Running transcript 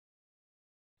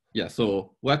Yeah,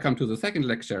 so welcome to the second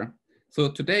lecture. So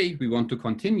today we want to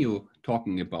continue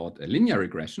talking about a linear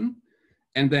regression,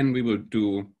 and then we will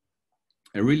do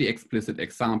a really explicit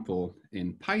example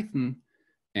in Python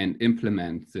and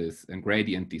implement this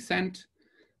gradient descent,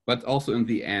 but also in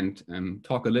the end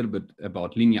talk a little bit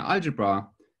about linear algebra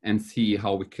and see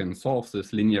how we can solve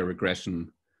this linear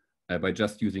regression by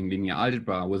just using linear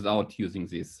algebra without using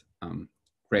this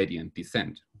gradient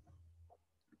descent.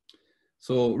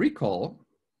 So recall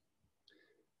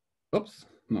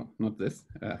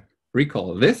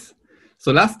this.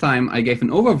 So last time I gave an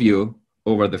overview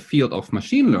over the field of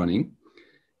machine learning,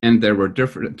 and there were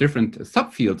different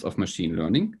subfields of machine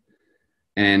learning.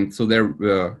 And so there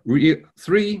were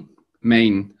three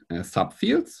main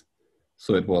subfields.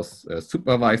 So it was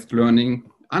supervised learning,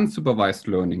 unsupervised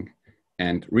learning,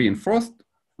 and reinforced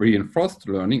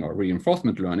learning or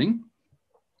reinforcement learning.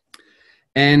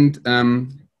 And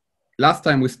last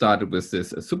time we started with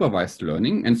this supervised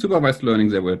learning. And supervised learning,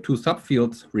 there were two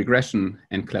subfields, regression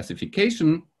and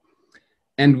classification.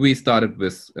 And we started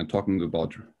with talking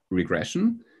about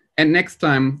regression. And next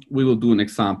time we will do an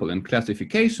example in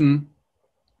classification,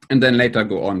 and then later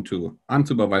go on to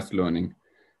unsupervised learning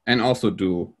and also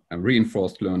do a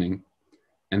reinforced learning.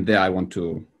 And there I want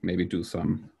to maybe do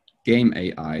some game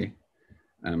AI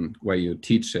where you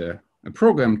teach a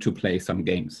program to play some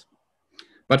games.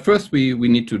 But first we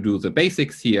need to do the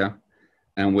basics here,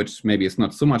 which maybe is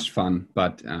not so much fun,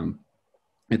 but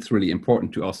it's really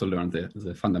important to also learn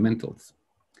the fundamentals.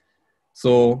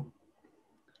 So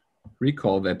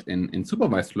recall that in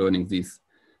supervised learning, these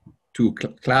two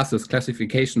classes,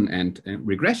 classification and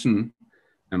regression,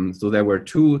 so there were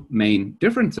two main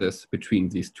differences between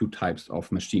these two types of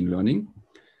machine learning.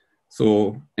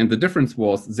 So, and the difference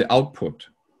was the output.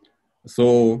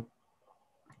 So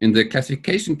in the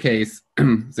classification case,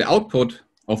 the output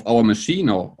of our machine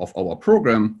or of our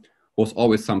program was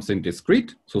always something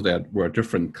discrete. So there were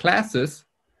different classes.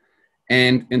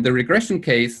 And in the regression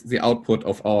case, the output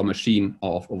of our machine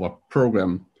or of our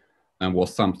program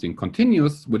was something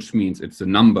continuous, which means it's a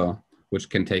number which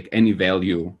can take any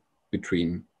value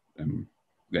between,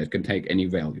 it can take any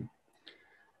value.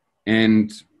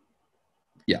 And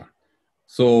yeah,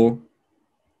 so,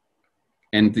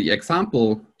 and the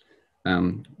example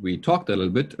we talked a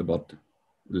little bit about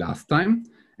last time,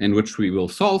 and which we will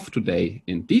solve today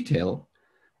in detail,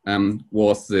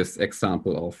 was this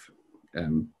example of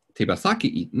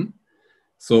Tebasaki-Eaton.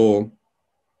 So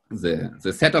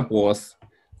the setup was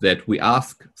that we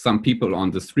ask some people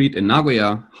on the street in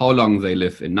Nagoya how long they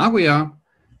live in Nagoya,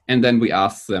 and then we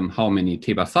ask them how many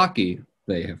Tebasaki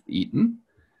they have eaten.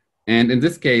 And in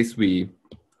this case, we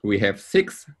have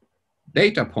 6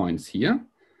 data points here.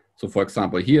 So for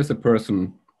example, here's a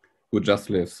person who just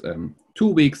lives 2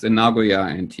 weeks in Nagoya,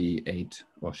 and he ate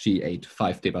or she ate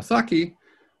 5 Tebasaki,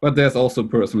 but there's also a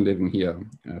person living here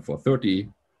for 30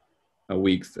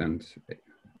 weeks, and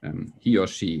he or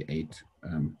she ate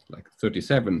like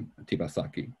 37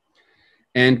 Tebasaki.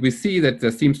 And we see that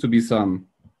there seems to be some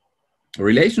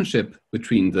relationship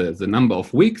between the number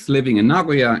of weeks living in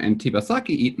Nagoya and Tebasaki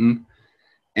eaten.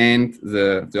 And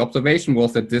the observation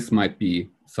was that this might be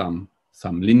some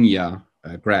linear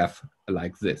graph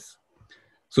like this.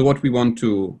 So what we want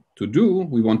to do,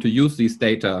 we want to use these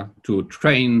data to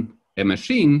train a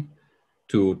machine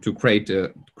to create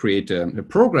a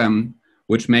program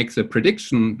which makes a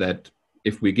prediction that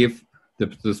if we give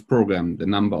this program the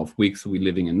number of weeks we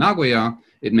living in Nagoya,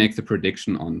 it makes a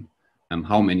prediction on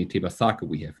how many Tebasaki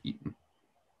we have eaten.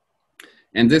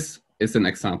 And this is an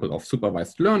example of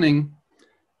supervised learning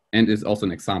and is also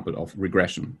an example of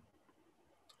regression.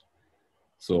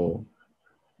 So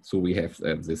we have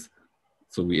this.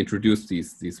 So we introduced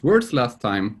these words last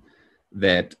time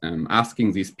that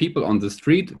asking these people on the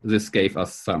street, this gave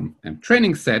us some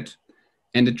training set.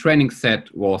 And the training set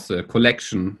was a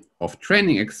collection of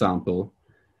training example.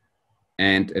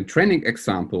 And a training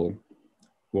example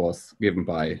was given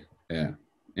by,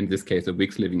 in this case, a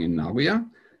weeks living in Nagoya.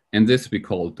 And this we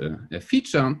called a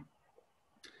feature.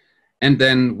 And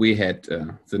then we had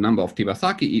the number of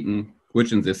Tebasaki eaten,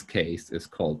 which in this case is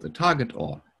called the target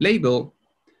or label.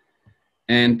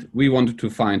 And we wanted to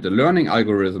find a learning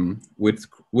algorithm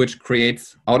which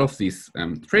creates out of these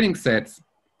training sets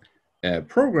a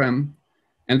program.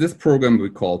 And this program we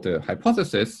call the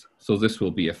hypothesis. So this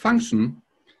will be a function.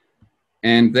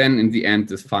 And then in the end,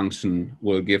 this function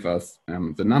will give us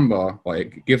the number, or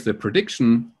it gives a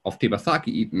prediction of Tebasaki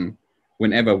eaten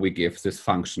whenever we give this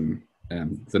function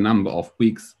the number of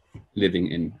weeks living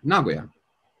in Nagoya.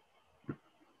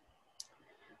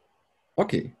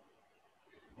 Okay.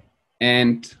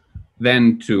 And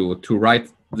then to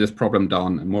write this problem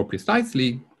down more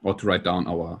precisely, or to write down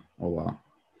our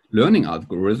learning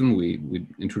algorithm, we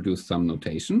introduce some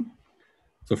notation.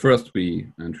 So first we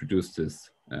introduce this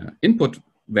input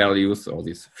values, or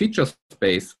this feature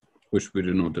space, which we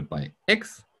denoted by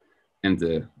X, and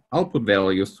the output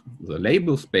values, the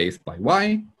label space, by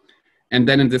Y. And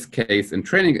then in this case, in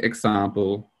training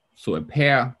example, so a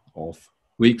pair of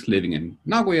weeks living in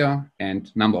Nagoya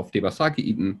and number of Tebasaki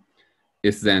eaten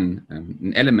is then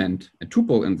an element, a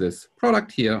tuple in this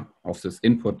product here of this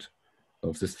input,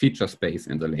 of this feature space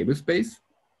and the label space.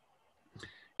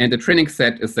 And the training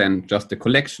set is then just a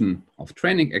collection of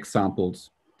training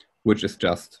examples, which is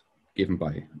just given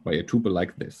by a tuple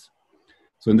like this.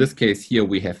 So in this case here,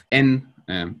 we have n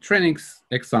training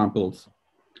examples.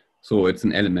 So it's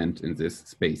an element in this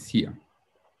space here.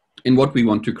 And what we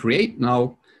want to create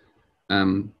now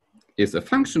is a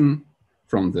function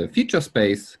from the feature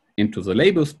space into the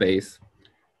label space.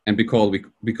 And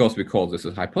because we call this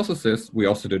a hypothesis, we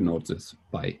also denote this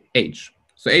by h.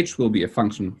 So h will be a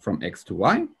function from x to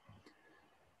y.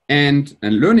 And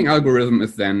a learning algorithm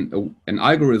is then an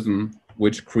algorithm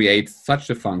which creates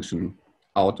such a function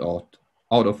out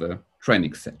of a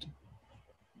training set.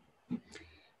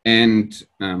 And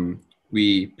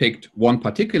we picked one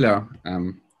particular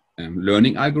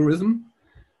learning algorithm.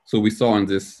 So we saw in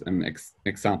this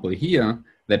example here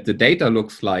that the data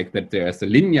looks like that there's a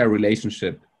linear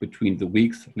relationship between the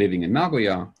weeks living in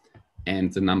Nagoya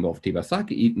and the number of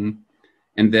Tebasaki eaten.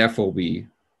 And therefore we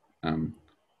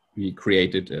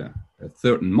created a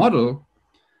certain model.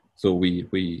 So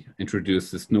we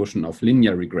introduced this notion of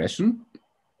linear regression.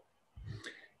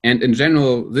 And in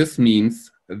general, this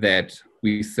means that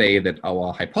we say that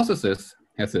our hypothesis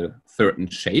has a certain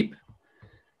shape.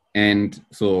 And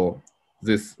so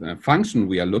this function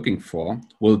we are looking for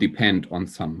will depend on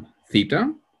some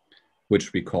theta,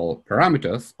 which we call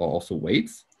parameters or also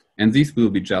weights. And these will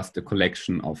be just a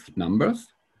collection of numbers.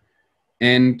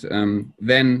 And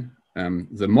then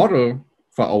the model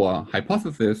for our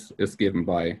hypothesis is given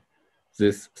by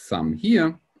this sum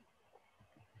here.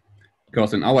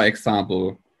 Because in our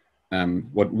example,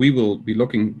 what we will be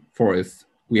looking for is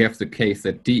we have the case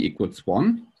that d equals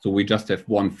 1. So we just have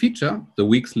one feature, the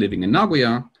weeks living in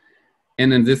Nagoya.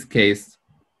 And in this case,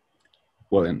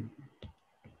 so in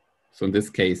this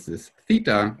case, this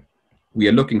theta, we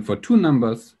are looking for two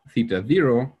numbers, theta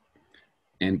 0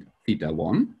 and theta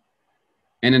 1.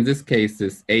 And in this case,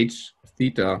 this h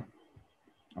theta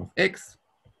of x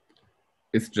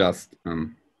is just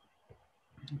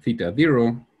theta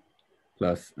 0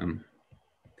 plus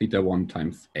theta 1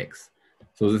 times x.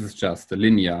 So this is just a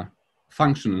linear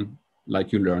function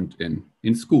like you learned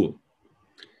in school.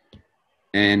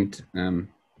 And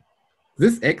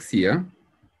this x here,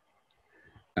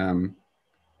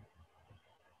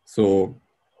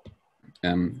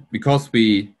 because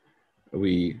we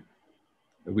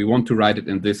want to write it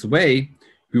in this way,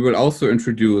 we will also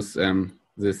introduce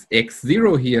this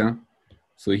x0 here.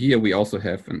 So here we also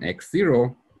have an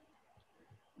x0,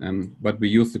 but we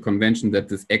use the convention that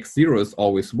this x0 is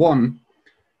always 1.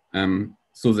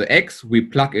 So the x we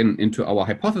plug into our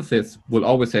hypothesis will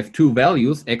always have two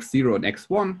values, x0 and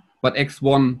x1, but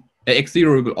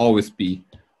x0 will always be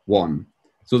 1.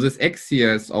 So this x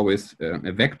here is always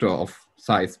a vector of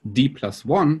size d plus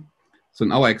 1. So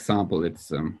in our example,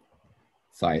 it's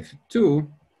size 2,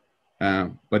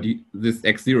 but this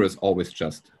x0 is always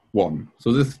just 1.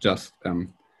 So this is just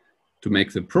to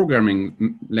make the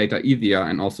programming later easier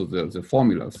and also the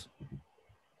formulas.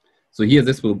 So here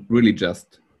this will really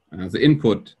just, the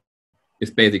input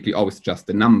is basically always just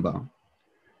a number.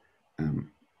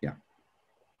 Yeah.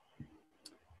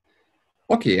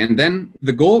 Okay, and then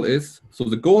the goal is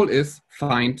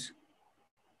find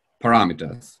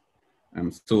parameters.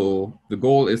 So the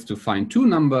goal is to find two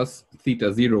numbers,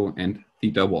 theta 0 and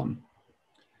theta 1.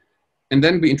 And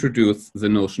then we introduce the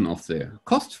notion of the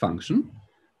cost function.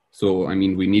 So, I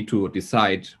mean, we need to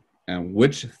decide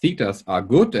which thetas are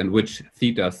good and which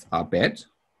thetas are bad.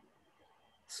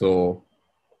 So,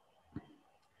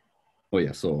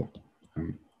 so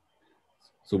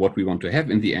what we want to have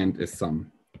in the end is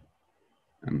some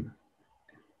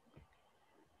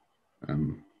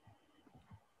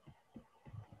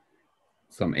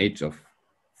h of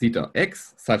theta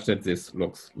x such that this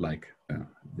looks like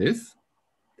this.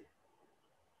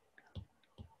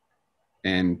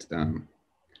 And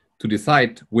to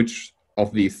decide which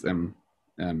of these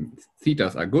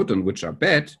thetas are good and which are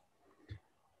bad.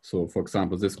 So for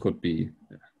example, this could be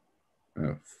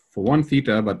for one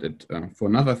theta, but for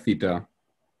another theta.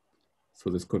 So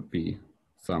this could be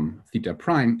some theta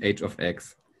prime, h of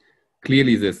x.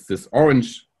 Clearly this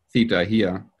orange theta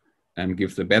here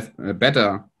gives a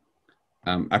better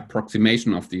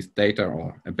approximation of these data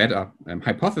or a better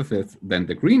hypothesis than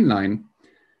the green line.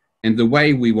 And the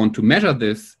way we want to measure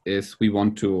this is we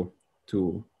want to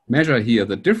measure here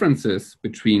the differences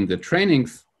between the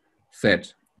trainings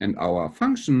set and our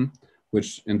function,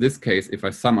 which in this case, if I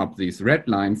sum up these red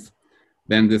lines,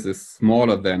 then this is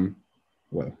smaller than,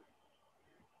 well,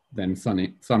 than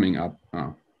summing up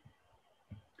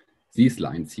these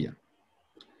lines here.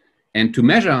 And to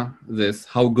measure this,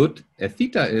 how good a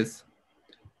theta is,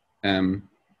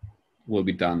 will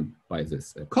be done by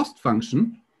this cost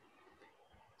function.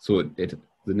 So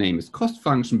the name is cost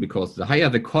function because the higher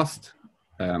the cost,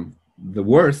 the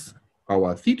worse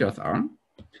our thetas are.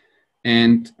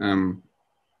 And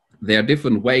there are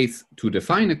different ways to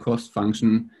define a cost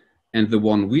function. And the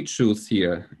one we choose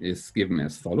here is given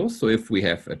as follows. So if we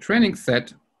have a training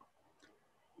set,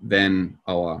 then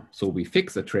so we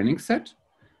fix a training set.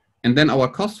 And then our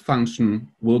cost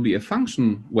function will be a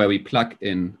function where we plug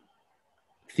in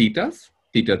thetas,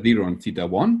 theta 0 and theta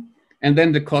 1. And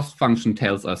then the cost function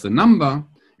tells us a number.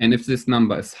 And if this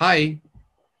number is high,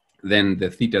 then the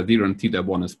theta 0 and theta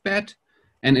 1 is bad.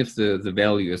 And if the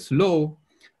value is low,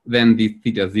 then the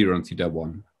theta 0 and theta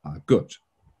 1 are good.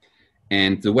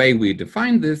 And the way we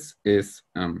define this is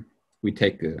we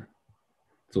take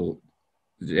so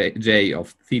j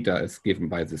of theta is given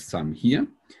by this sum here.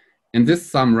 And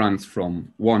this sum runs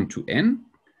from 1 to n.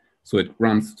 So it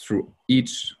runs through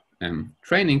each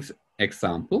training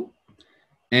example.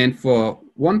 And for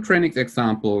one training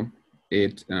example,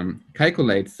 it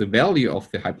calculates the value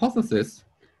of the hypothesis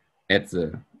at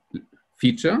the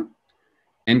feature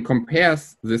and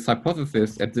compares this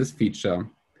hypothesis at this feature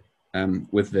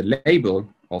with the label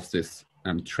of this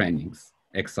trainings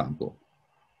example.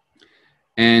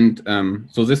 And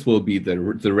so this will be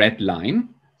the red line.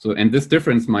 So, and this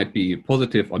difference might be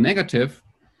positive or negative.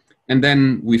 And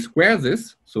then we square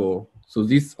this. So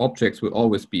these objects will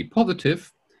always be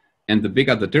positive. And the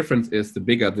bigger the difference is, the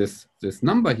bigger this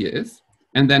number here is.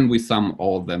 And then we sum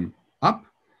all of them up.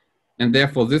 And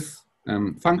therefore this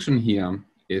function here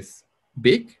is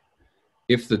big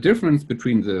if the difference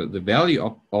between the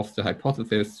value of the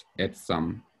hypothesis at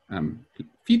some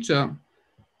feature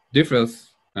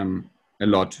differs a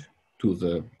lot to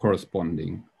the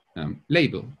corresponding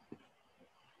label.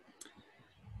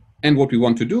 And what we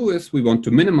want to do is we want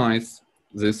to minimize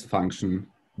this function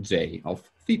j of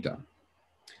theta.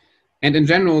 And in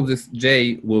general, this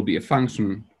j will be a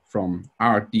function from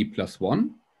rd plus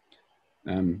 1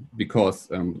 because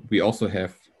we also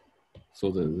have,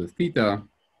 so the theta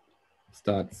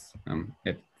starts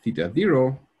at theta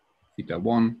 0, theta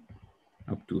 1,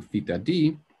 up to theta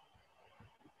d.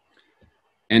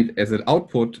 And as an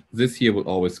output, this here will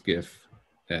always give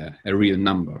a real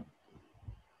number.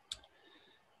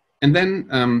 And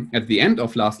then at the end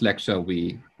of last lecture,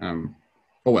 we,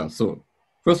 so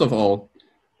first of all,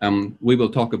 we will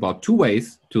talk about two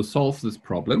ways to solve this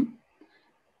problem.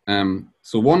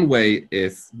 So one way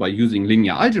is by using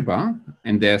linear algebra,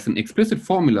 and there's an explicit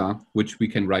formula which we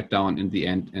can write down in the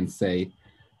end and say,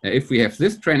 if we have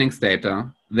this training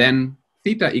data, then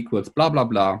theta equals blah, blah,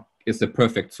 blah is the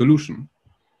perfect solution.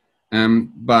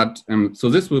 So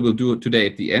this we will do today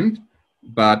at the end,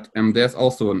 but there's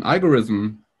also an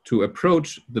algorithm to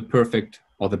approach the perfect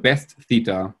or the best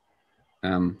theta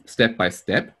step by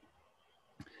step.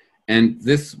 And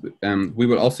this we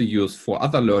will also use for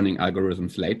other learning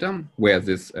algorithms later, where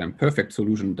this perfect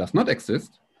solution does not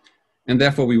exist. And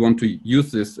therefore we want to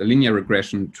use this linear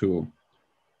regression to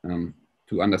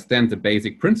understand the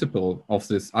basic principle of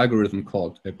this algorithm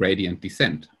called a gradient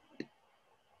descent.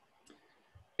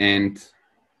 And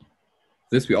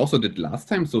this we also did last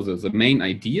time. So the main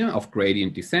idea of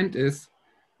gradient descent is,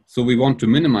 so we want to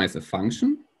minimize a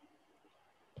function.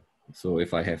 So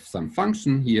if I have some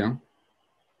function here,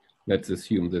 let's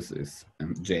assume this is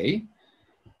j,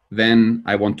 then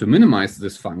I want to minimize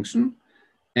this function.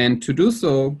 And to do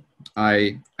so,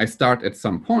 I start at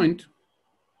some point,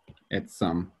 at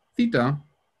some theta,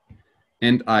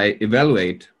 and I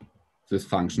evaluate this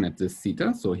function at this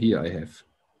theta. So here I have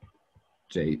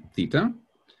j theta.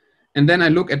 And then I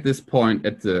look at this point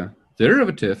at the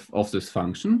derivative of this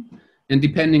function. And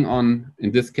depending on,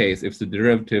 in this case, if the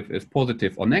derivative is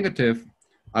positive or negative,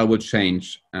 I will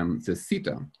change this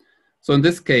theta. So in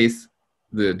this case,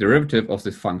 the derivative of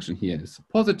this function here is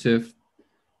positive.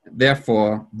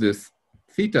 Therefore, this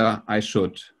theta I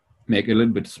should make a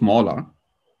little bit smaller.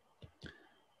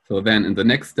 So then in the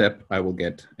next step, I will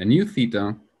get a new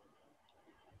theta.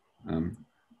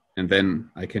 And then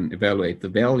I can evaluate the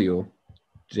value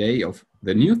j of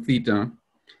the new theta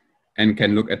and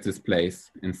can look at this place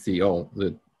and see, oh,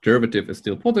 the derivative is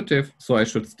still positive, so I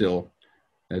should still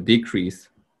decrease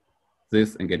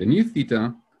this and get a new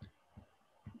theta,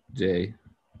 j.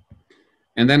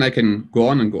 And then I can go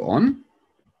on and go on.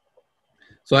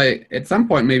 So at some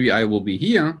point, maybe I will be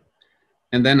here.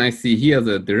 And then I see here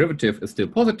the derivative is still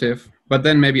positive. But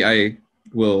then maybe I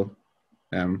will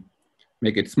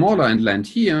make it smaller and land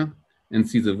here and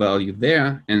see the value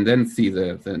there. And then see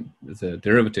the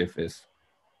derivative is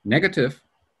negative.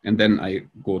 And then I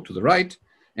go to the right.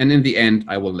 And in the end,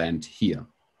 I will land here.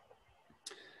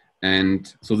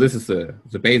 And so this is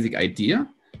the basic idea.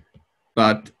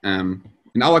 But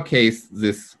in our case,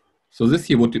 this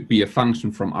here would be a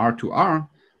function from R to R.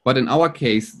 But in our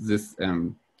case, this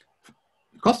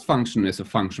cost function is a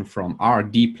function from R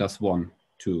d plus 1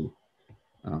 to,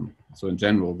 so in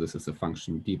general, this is a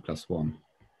function d plus 1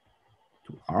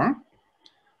 to R.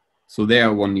 So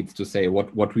there one needs to say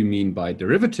what we mean by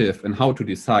derivative and how to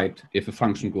decide if a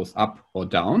function goes up or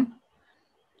down.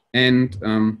 And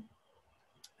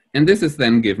this is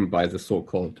then given by the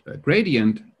so-called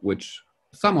gradient, which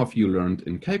some of you learned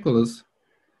in calculus,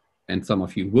 and some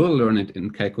of you will learn it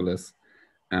in calculus.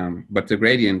 But the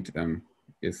gradient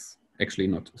is actually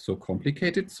not so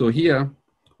complicated. So here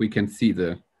we can see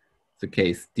the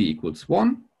case d equals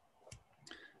 1.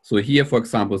 So here, for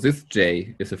example, this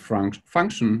j is a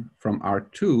function from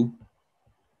R2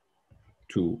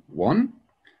 to 1.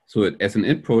 So as an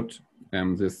input,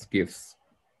 this gets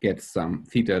some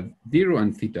theta 0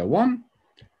 and theta 1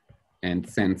 and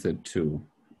sends it to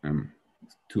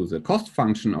the cost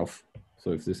function of,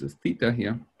 so if this is theta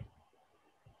here.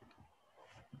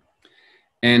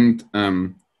 And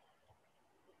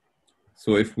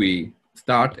so if we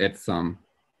start at some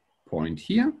point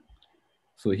here,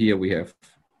 so here we have,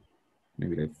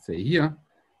 maybe let's say here,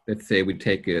 let's say we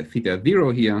take a theta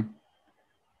 0 here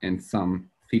and some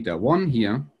theta 1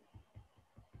 here.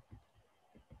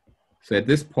 So at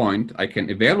this point, I can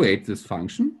evaluate this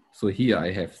function. So here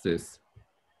I have this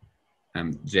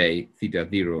j theta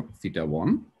 0, theta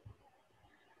 1.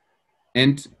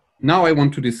 And now I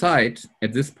want to decide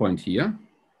at this point here,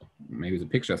 maybe the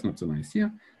picture is not so nice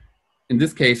here. In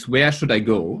this case, where should I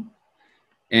go?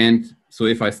 And so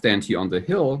if I stand here on the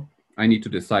hill, I need to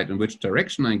decide in which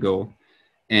direction I go.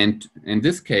 And in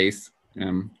this case,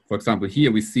 for example,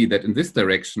 here we see that in this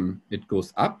direction, it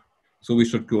goes up. So we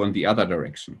should go in the other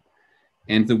direction.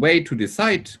 And the way to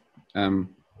decide in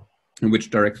which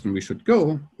direction we should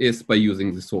go is by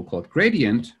using the so-called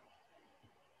gradient.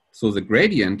 So the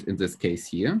gradient in this case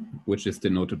here, which is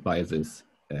denoted by this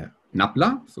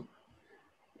nabla, so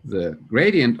the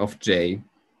gradient of j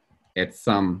at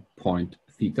some point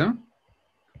theta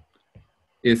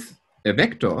is a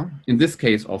vector, in this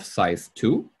case of size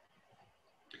 2,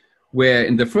 where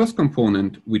in the first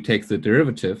component we take the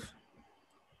derivative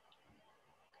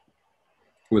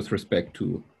with respect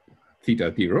to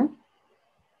theta 0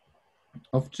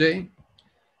 of j,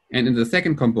 and in the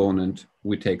second component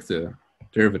we take the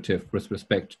derivative with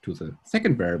respect to the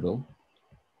second variable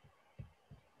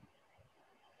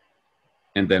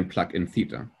and then plug in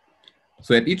theta.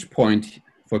 So at each point,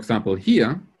 for example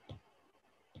here,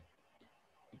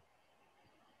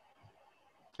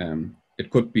 it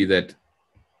could be that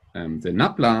the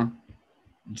nabla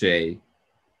j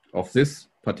of this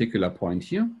particular point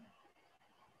here.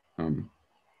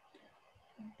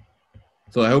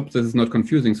 So I hope this is not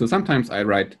confusing. So sometimes I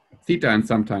write theta and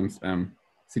sometimes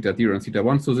theta 0 and theta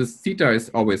 1. So this theta is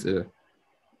always the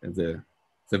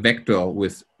vector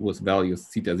with values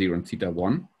theta 0 and theta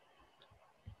 1.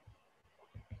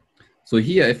 So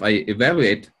here, if I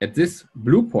evaluate at this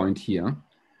blue point here,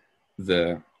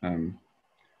 the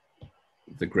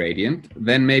gradient,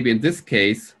 then maybe in this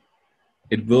case,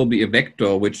 it will be a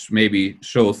vector which maybe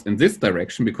shows in this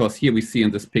direction, because here we see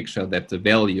in this picture that the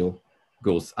value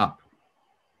goes up.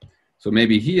 So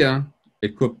maybe here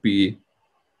it could be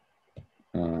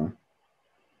that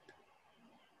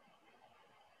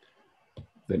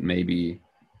maybe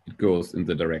it goes in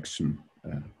the direction,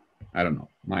 I don't know,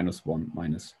 -1,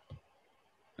 -1.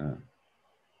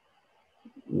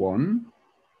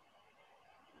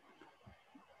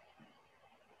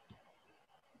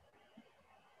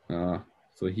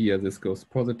 So here this goes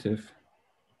positive.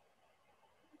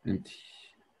 And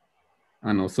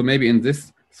I know, so maybe in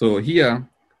this, so here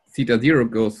theta 0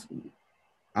 goes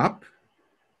up.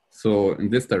 So in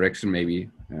this direction,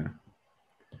 maybe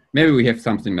we have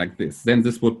something like this. Then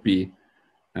this would be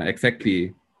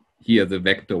exactly here the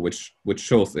vector which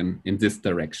shows in this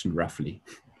direction roughly.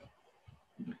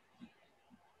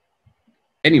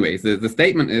 Anyway, the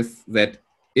statement is that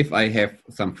if I have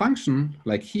some function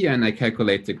like here and I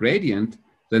calculate the gradient,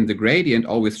 then the gradient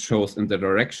always shows in the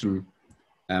direction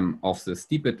of the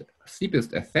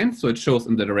steepest ascent, so it shows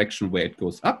in the direction where it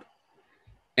goes up.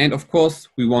 And of course,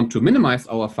 we want to minimize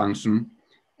our function,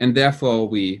 and therefore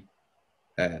we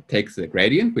take the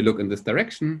gradient, we look in this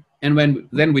direction, and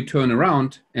then we turn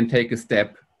around and take a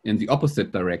step in the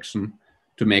opposite direction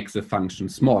to make the function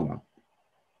smaller.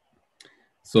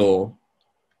 So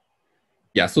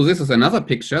yeah, so this is another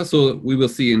picture. So we will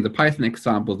see in the Python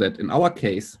example that in our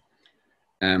case,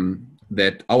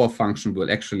 that our function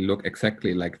will actually look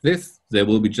exactly like this. There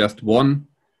will be just one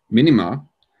minima,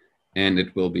 and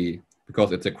it will be,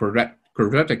 because it's a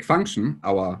quadratic function,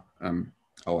 our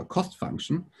cost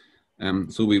function,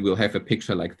 so we will have a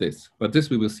picture like this. But this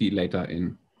we will see later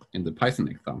in the Python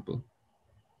example.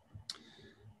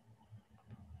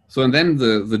 So and then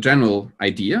the general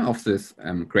idea of this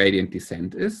gradient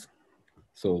descent is,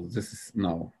 so this is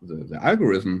now the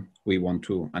algorithm we want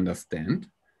to understand.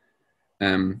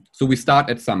 So we start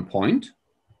at some point.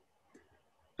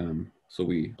 So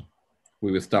we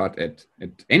will start at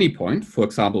any point. For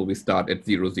example, we start at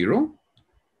 0, 0.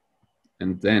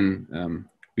 And then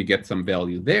we get some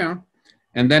value there.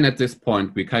 And then at this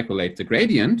point, we calculate the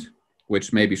gradient,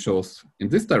 which maybe shows in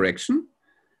this direction.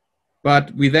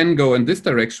 But we then go in this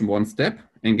direction one step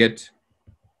and get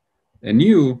a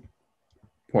new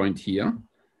point here.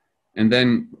 And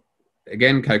then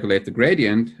again, calculate the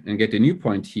gradient and get a new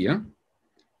point here.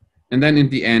 And then in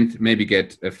the end, maybe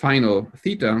get a final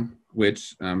theta,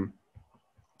 which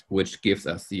gives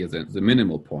us here the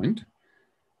minimal point.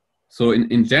 So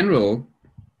in general,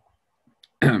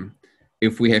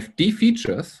 if we have d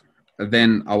features,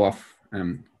 then our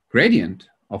gradient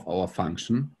of our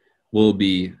function will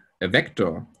be a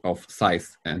vector of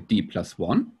size d plus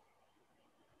 1.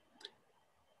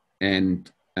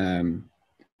 And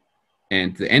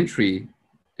the entry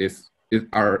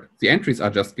the entries are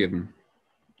just given.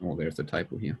 Oh, there's a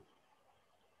typo here.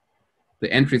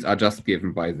 The entries are just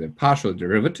given by the partial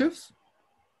derivatives.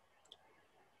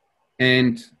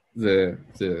 And the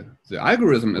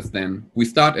algorithm is then, we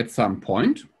start at some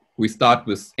point. We start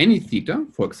with any theta,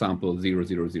 for example, 0,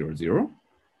 0, 0, 0.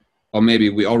 Or maybe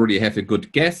we already have a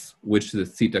good guess which the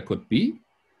theta could be.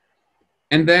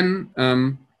 And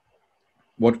then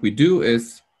what we do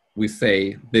is we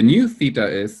say the new theta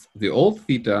is the old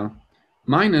theta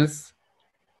minus,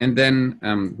 and then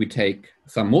we take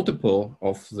some multiple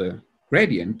of the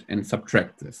gradient and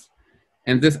subtract this.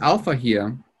 And this alpha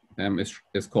here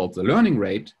is called the learning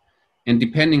rate. And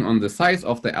depending on the size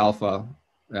of the alpha,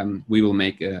 we will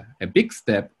make a big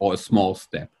step or a small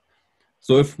step.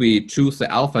 So if we choose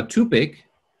the alpha too big,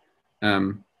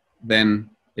 then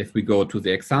if we go to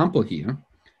the example here,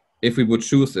 if we would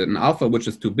choose an alpha which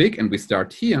is too big and we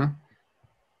start here,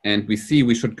 and we see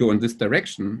we should go in this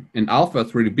direction, and alpha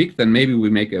is really big, then maybe we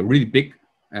make a really big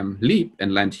leap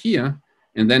and land here.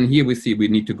 And then here we see we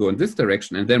need to go in this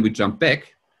direction, and then we jump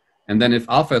back. And then if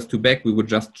alpha is too big, we would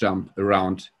just jump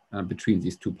around between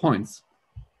these 2 points.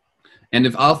 And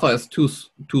if alpha is too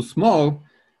small,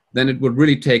 then it would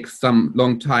really take some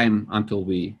long time until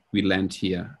we land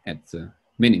here at the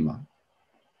minima.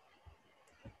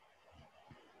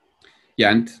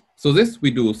 Yeah, and so this we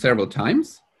do several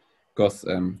times, because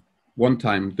one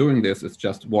time doing this is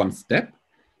just one step,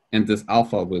 and this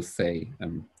alpha will say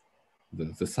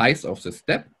the size of the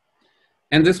step.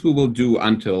 And this we will do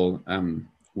until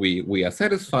we are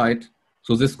satisfied.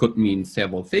 So this could mean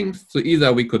several things. So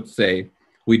either we could say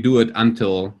we do it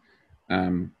until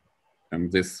the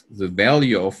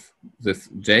value of this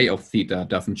j of theta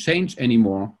doesn't change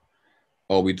anymore,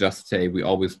 or we just say we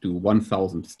always do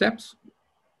 1,000 steps.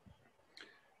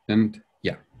 And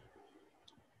yeah.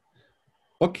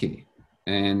 Okay,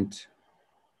 and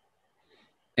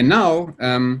now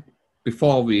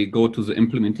before we go to the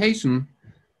implementation,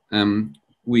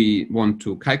 we want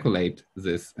to calculate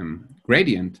this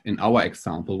gradient in our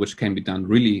example, which can be done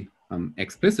really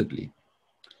explicitly.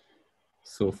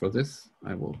 So for this,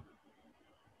 I will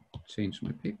change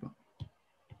my paper.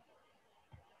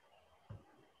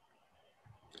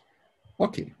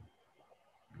 Okay.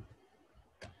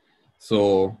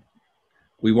 So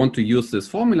we want to use this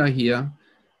formula here.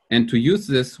 And to use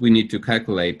this, we need to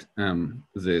calculate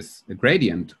this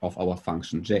gradient of our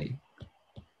function j.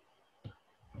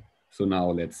 So now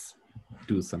let's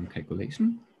do some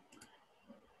calculation.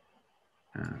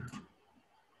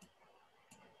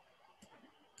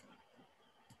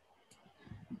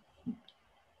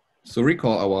 So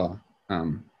recall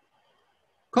our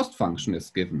cost function is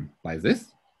given by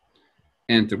this,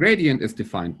 and the gradient is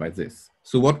defined by this.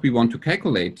 So what we want to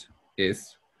calculate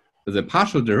is the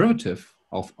partial derivative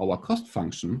of our cost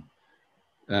function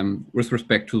with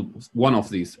respect to one of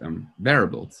these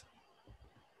variables.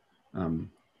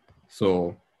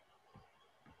 So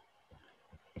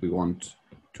we want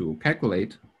to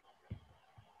calculate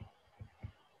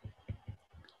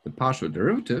the partial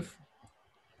derivative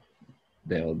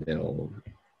del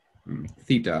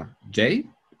theta j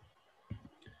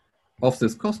of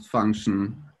this cost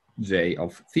function j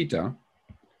of theta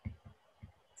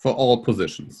for all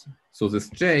positions. So this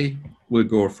j will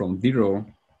go from 0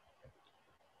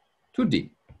 to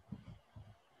d.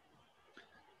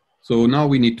 So now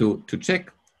we need to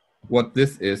check what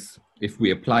this is if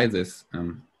we apply this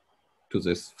to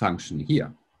this function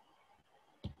here.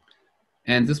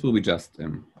 And this will be just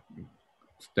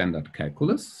standard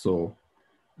calculus. So,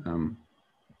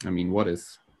 I mean, what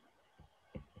is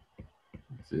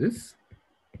this?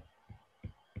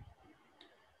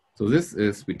 So this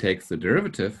is, we take the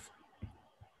derivative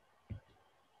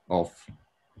of,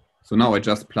 so now I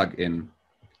just plug in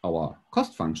our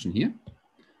cost function here.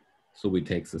 So we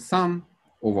take the sum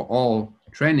over all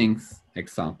trainings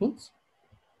examples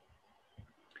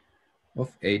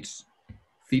of h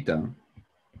theta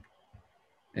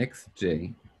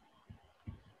xj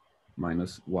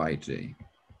minus yj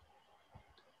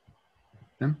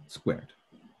squared.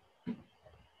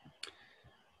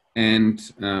 And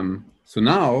so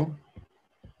now,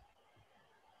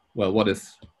 well, what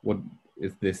is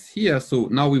this here? So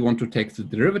now we want to take the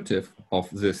derivative of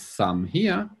this sum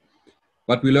here.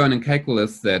 But we learn in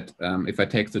calculus that if I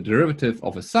take the derivative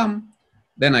of a sum,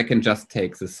 then I can just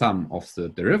take the sum of the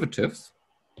derivatives.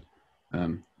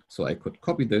 So I could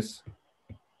copy this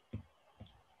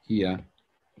here,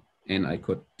 and I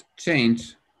could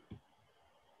change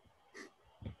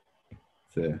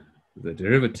the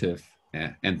derivative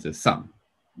and the sum.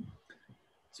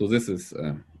 So this is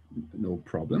no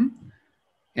problem.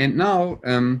 And now,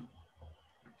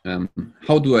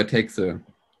 how do I take the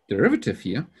derivative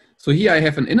here? So here I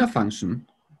have an inner function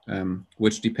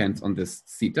which depends on this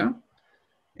theta,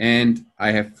 and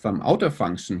I have some outer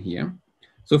function here.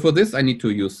 So for this I need to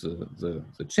use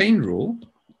the chain rule.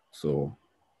 So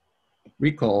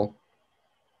recall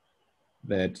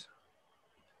that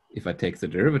if I take the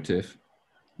derivative,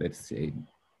 let's say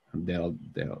del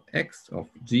x of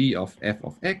g of f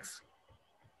of x,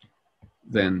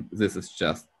 then this is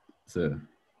just the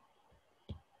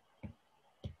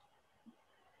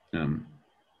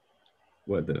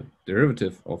well, the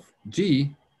derivative of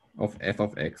g of f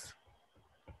of x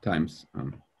times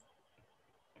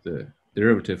the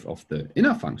derivative of the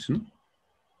inner function.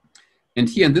 And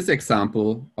here in this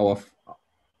example, our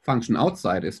function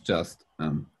outside is just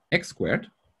x squared.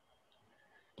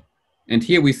 And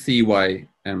here we see why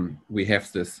we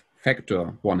have this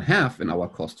factor 1/2 in our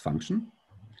cost function.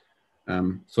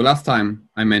 So last time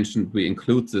I mentioned we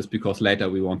include this because later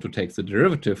we want to take the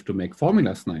derivative to make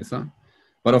formulas nicer.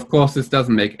 But of course, this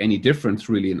doesn't make any difference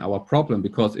really in our problem,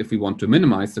 because if we want to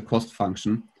minimize the cost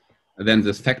function, then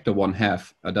this factor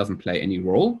 1/2 doesn't play any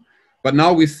role. But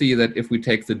now we see that if we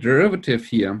take the derivative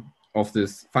here of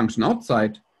this function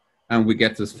outside, and we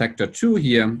get this factor 2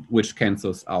 here, which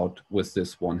cancels out with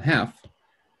this 1/2.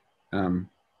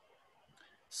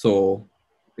 So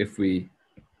if we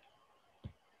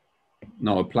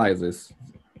now apply this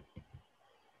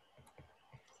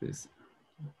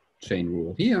chain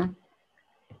rule here,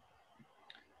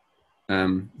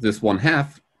 this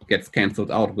 1/2 gets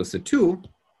canceled out with the 2.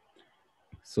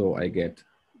 So I get,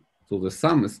 so the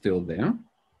sum is still there.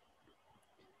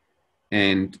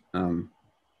 And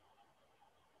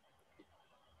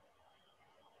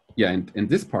yeah, and in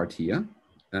this part here,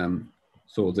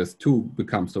 so this 2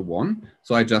 becomes a 1.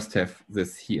 So I just have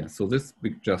this here. So this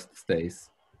just stays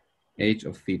h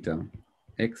of theta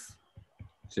x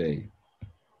j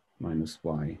minus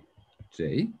y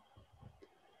j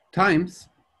times.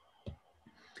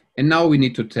 And now we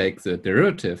need to take the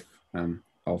derivative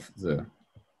of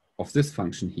this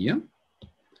function here.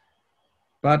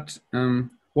 But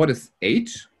what is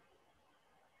h?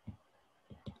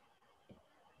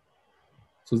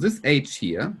 So this h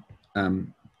here,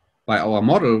 by our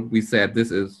model, we said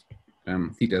this is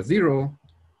theta 0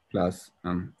 plus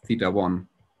theta 1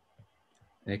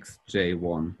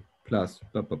 xj1 plus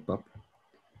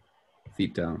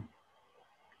theta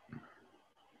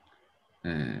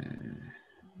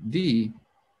d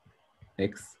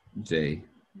xj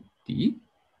d.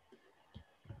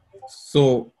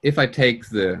 So if I take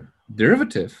the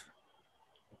derivative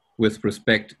with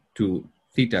respect to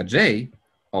theta j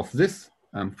of this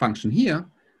function here,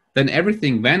 then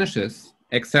everything vanishes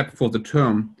except for the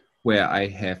term where I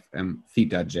have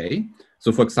theta j.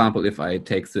 So for example, if I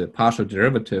take the partial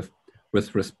derivative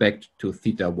with respect to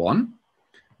theta 1,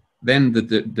 then the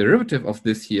derivative of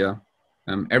this here,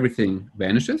 everything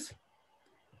vanishes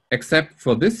except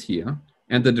for this here.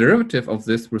 And the derivative of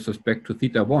this with respect to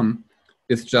theta 1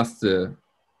 is just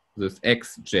this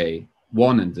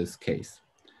xj1 in this case.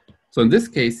 So in this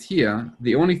case here,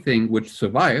 the only thing which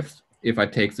survives, if I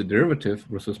take the derivative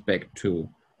with respect to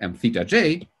theta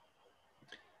j,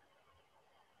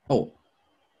 oh,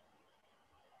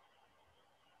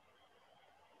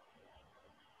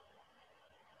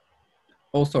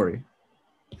 sorry,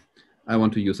 I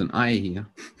want to use an I here.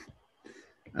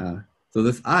 So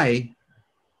this I,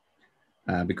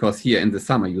 because here in the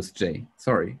sum I use j,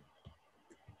 sorry.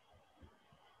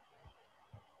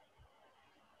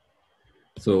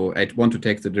 So I want to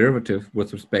take the derivative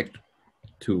with respect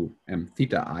to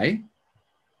theta I,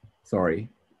 sorry.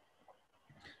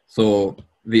 So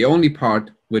the only part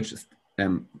which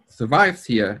survives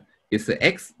here is the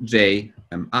xj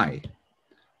I.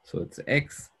 So it's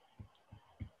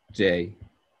xj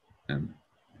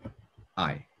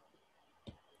I.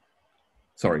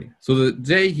 Sorry. So the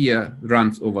j here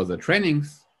runs over the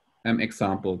trainings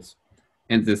examples,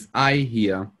 and this I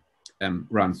here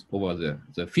runs over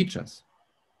the features.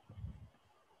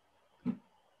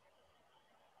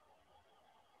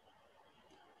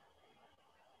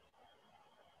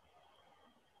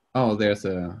 Oh, there's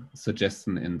a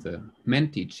suggestion in the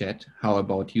Menti chat. How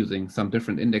about using some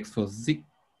different index for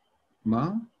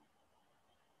sigma?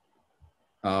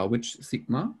 Which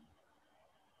sigma?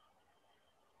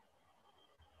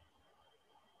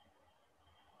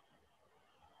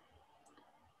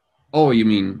 Oh, you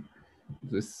mean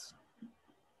this?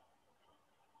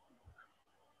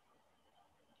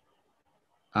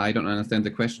 I don't understand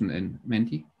the question in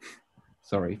Menti.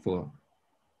 Sorry for.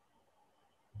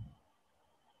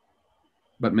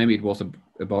 But maybe it was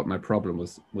about my problem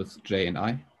with J and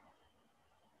I.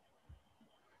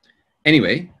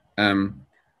 Anyway,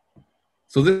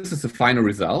 so this is the final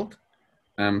result,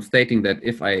 stating that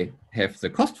if I have the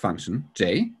cost function,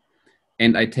 J,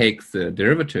 and I take the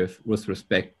derivative with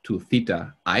respect to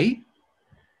theta I,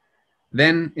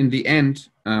 then in the end,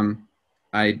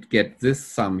 I get this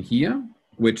sum here,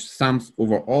 which sums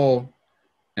over all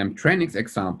trainings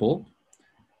example,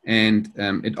 and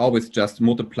it always just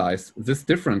multiplies this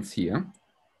difference here,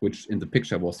 which in the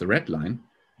picture was the red line,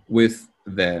 with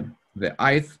the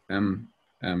ith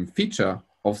feature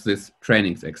of this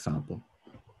trainings example.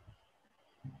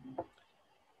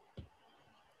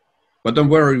 But don't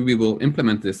worry, we will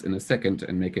implement this in a second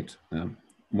and make it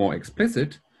more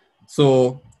explicit.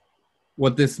 So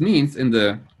what this means in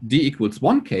the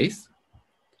d=1 case,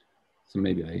 so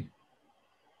maybe I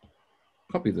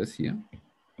copy this here.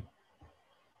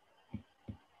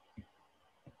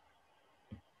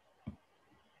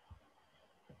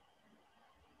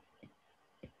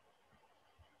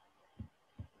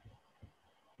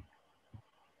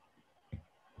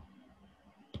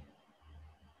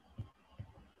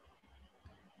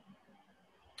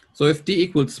 So if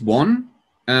d=1,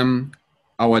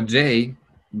 our j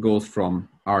goes from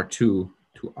R2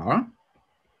 to R.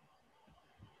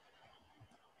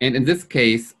 And in this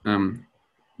case,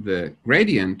 the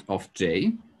gradient of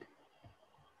j,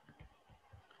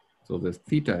 so this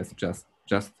theta is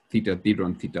just theta 0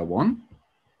 and theta 1.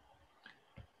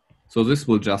 So this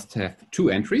will just have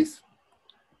two entries.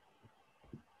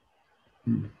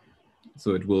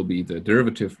 So it will be the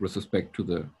derivative with respect to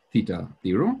the theta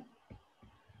 0.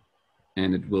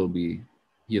 And it will be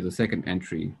here the second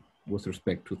entry with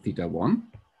respect to theta 1.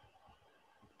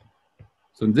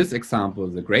 So in this example,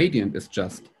 the gradient is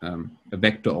just a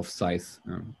vector of size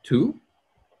 2.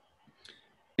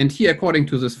 And here, according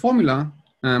to this formula,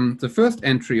 the first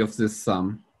entry of this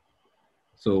sum,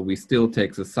 so we still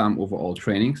take the sum over all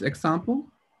trainings example,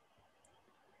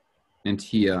 and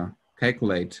here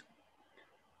calculate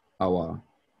our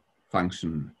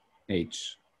function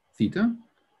h theta.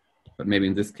 But maybe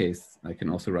in this case, I can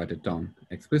also write it down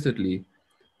explicitly.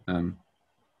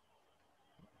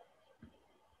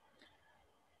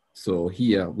 So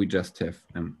here we just have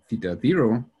theta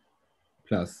 0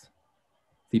 plus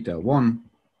theta 1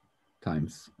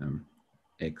 times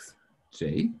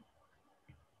xj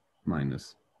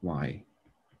minus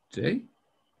yj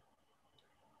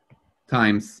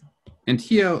times, and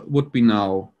here would be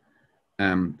now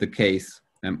the case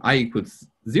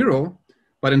I=0,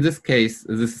 but in this case,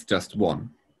 this is just 1,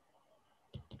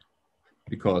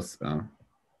 because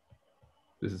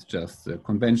this is just the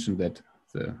convention that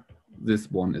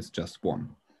this one is just 1.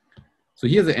 So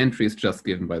here the entry is just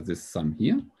given by this sum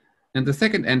here. And the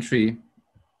second entry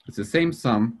is the same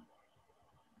sum,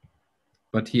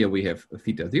 but here we have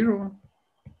theta 0,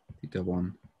 theta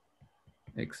 1,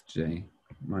 xj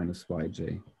minus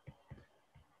yj.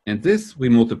 And this we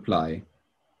multiply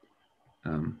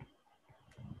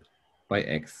by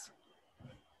xj.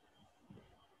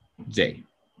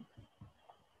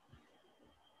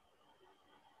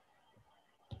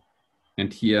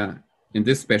 And here, in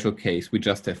this special case, we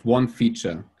just have one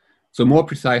feature. So more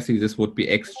precisely, this would be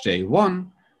xj1,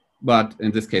 but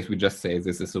in this case, we just say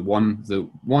this is the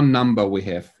one number we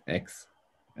have x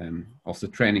of the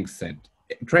trainings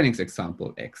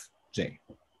example xj.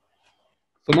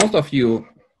 So most of you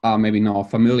are maybe now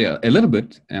familiar a little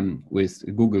bit with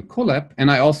Google Colab,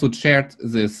 and I also shared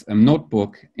this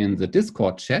notebook in the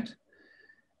Discord chat.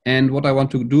 And what I want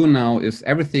to do now is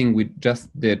everything we just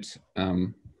did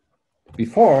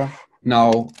before,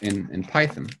 now in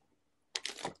Python.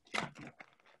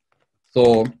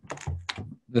 So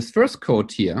this first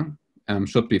code here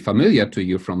should be familiar to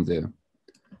you from the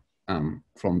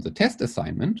test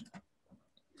assignment.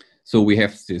 So we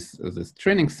have this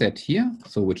training set here,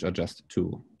 so which are just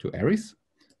two arrays,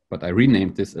 but I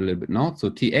renamed this a little bit now. So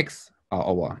tx are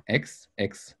our x,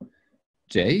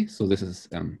 xj. So this is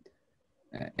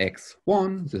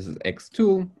x1, this is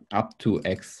x2, up to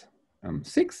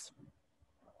x6.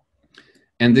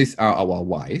 And these are our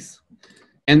y's.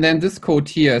 And then this code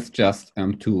here is just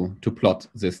to plot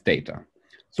this data.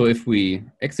 So if we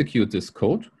execute this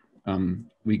code,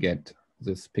 we get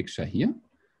this picture here,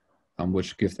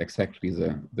 which gives exactly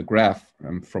the graph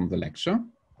from the lecture.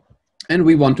 And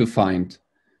we want to find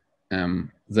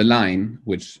the line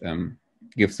which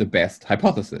gives the best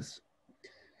hypothesis.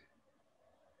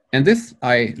 And this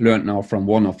I learned now from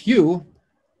one of you.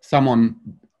 Someone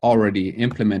already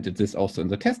implemented this also in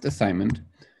the test assignment,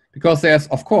 because there's,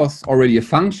 of course, already a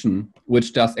function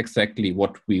which does exactly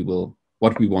what we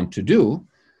want to do.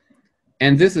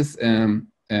 And this is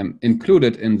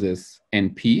included in this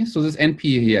NP. So this NP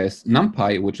here is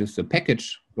NumPy, which is a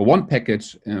package, one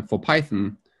package for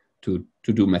Python to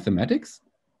do mathematics.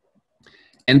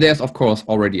 And there's, of course,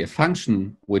 already a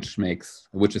function which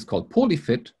is called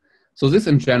polyfit. So this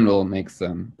in general makes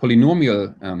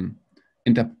polynomial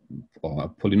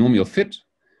polynomial fit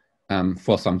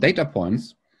for some data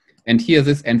points. And here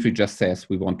this entry just says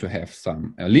we want to have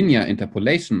some linear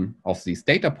interpolation of these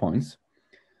data points.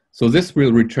 So this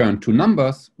will return two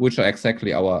numbers, which are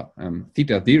exactly our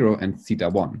θ0 and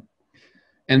θ1.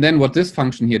 And then what this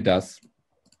function here does,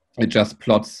 it just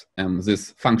plots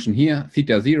this function here,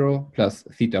 θ0 plus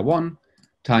θ1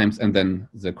 times, and then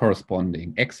the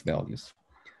corresponding x values.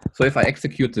 So if I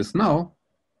execute this now,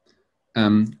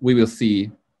 we will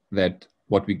see that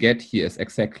what we get here is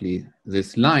exactly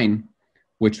this line,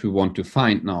 which we want to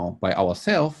find now by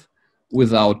ourselves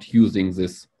without using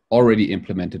this already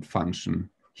implemented function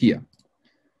here.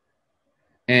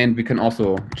 And we can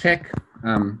also check,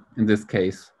 in this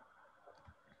case,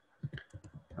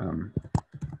 for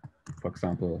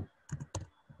example,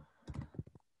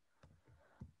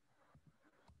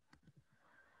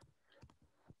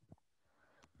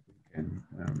 we can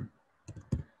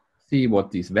see what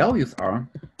these values are.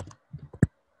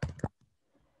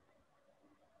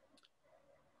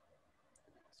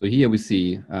 So here we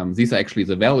see these are actually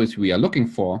the values we are looking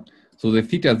for. So the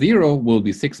θ0 will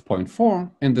be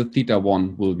 6.4 and the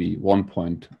θ1 will be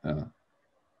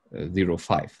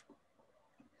 1.05.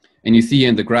 And you see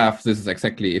in the graph, this is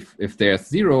exactly, if there's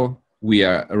 0, we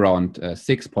are around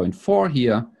 6.4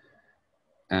 here.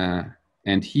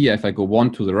 And here, if I go 1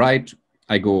 to the right,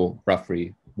 I go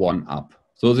roughly 1 up.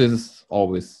 So this is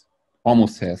almost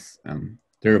has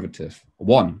derivative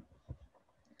 1.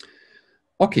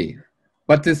 Okay.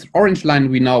 But this orange line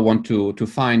we now want to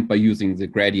find by using the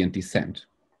gradient descent.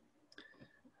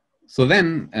 So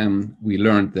then we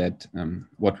learned that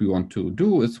what we want to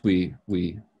do is we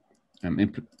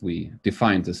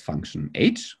define this function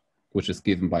h, which is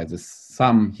given by the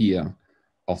sum here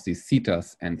of these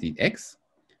theta's and the x,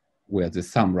 where the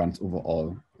sum runs over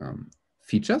all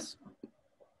features.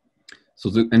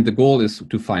 So and the goal is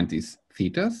to find these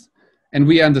theta's. And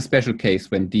we are in the special case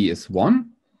when d is 1.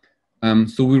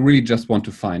 So we really just want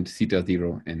to find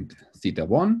θ0 and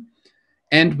θ1.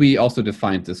 And we also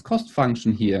defined this cost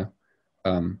function here,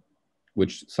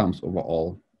 which sums over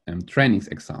all trainings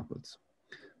examples.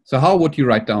 So how would you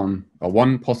write down, or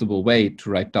one possible way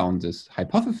to write down this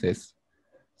hypothesis?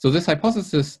 So this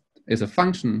hypothesis is a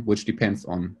function which depends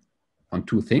on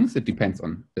two things. It depends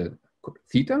on the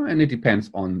theta and it depends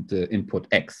on the input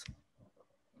x.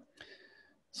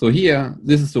 So here,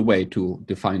 this is the way to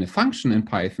define a function in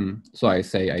Python. So I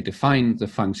say I define the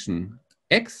function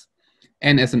x,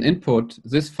 and as an input,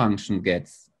 this function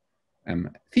gets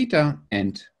theta,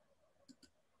 and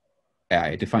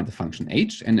I define the function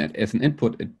h, and as an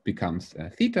input, it becomes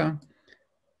theta.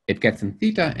 It gets an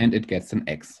theta, and it gets an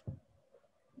x.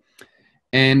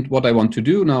 And what I want to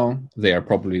do now, there are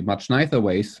probably much nicer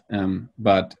ways,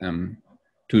 but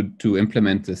to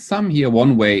implement the sum here,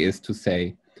 one way is to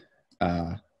say,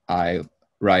 I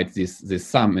write this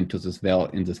sum into this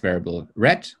variable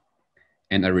red,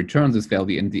 and I return this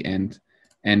value in the end.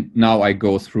 And now I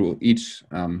go through each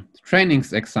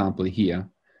trainings example here.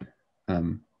 I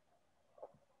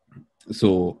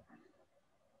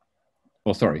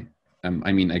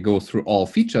mean, I go through all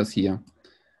features here.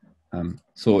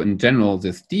 So in general,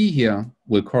 this d here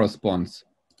will correspond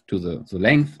to the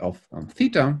length of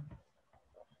theta.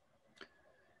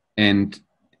 And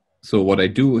so what I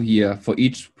do here for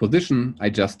each position, I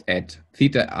just add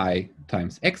theta I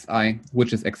times xi,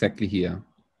 which is exactly here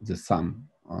the sum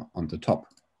on the top.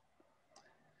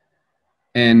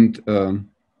 And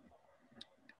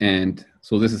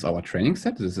so this is our training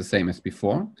set. This is the same as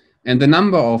before. And the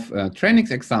number of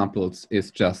trainings examples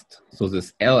is just, so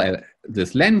this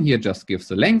this len here just gives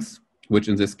the length, which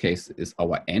in this case is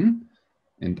our n.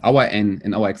 And our n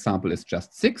in our example is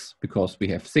just 6, because we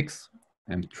have 6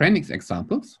 trainings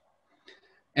examples.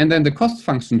 And then the cost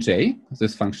function j,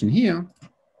 this function here,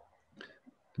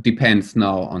 depends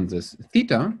now on this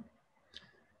theta.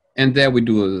 And there we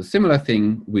do a similar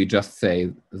thing. We just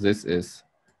say this is,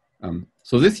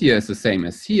 so this here is the same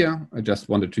as here. I just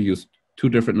wanted to use 2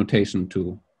 different notation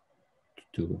to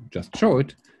just show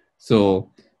it. So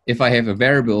if I have a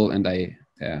variable and I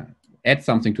add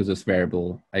something to this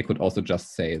variable, I could also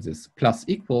just say this plus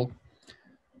equal.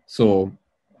 So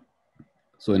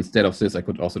instead of this, I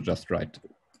could also just write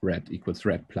red equals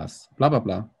red plus blah, blah,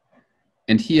 blah.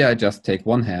 And here I just take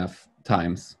 1/2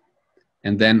 times,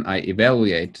 and then I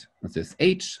evaluate this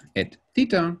h at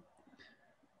theta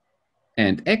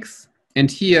and x. And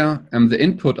here the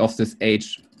input of this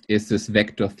h is this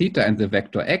vector theta and the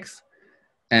vector x.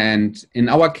 And in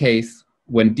our case,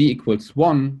 when d equals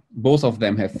 1, both of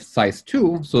them have size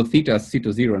 2. So theta is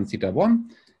theta 0 and theta 1.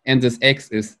 And this x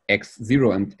is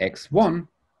x0 and x1.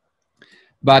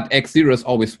 But x0 is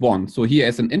always 1. So here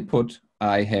as an input,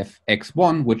 I have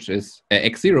x1, which is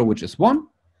x0, which is 1,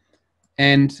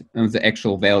 and the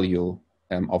actual value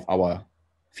of our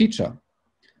feature.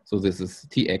 So this is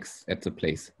tx at the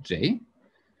place j,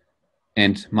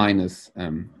 and minus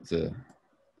the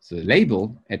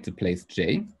label at the place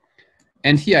j.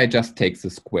 And here I just take the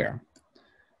square.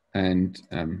 And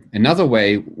another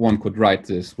way one could write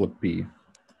this would be,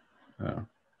 so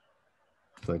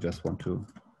I just want to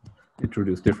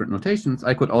introduce different notations.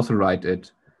 I could also write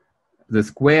it the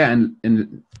square, and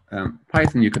in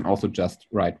Python you can also just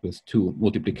write with 2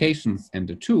 multiplications and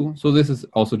a 2. So this is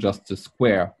also just the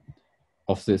square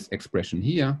of this expression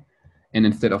here. And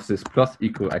instead of this plus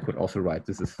equal, I could also write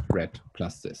this is red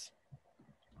plus this.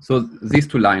 So these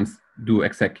 2 lines do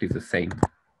exactly the same.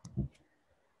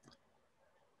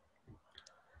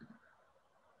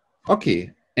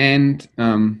 Okay, and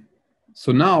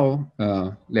so now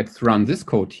let's run this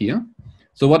code here.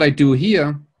 So what I do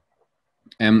here,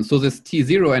 so this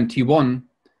T0 and T1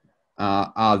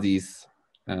 are these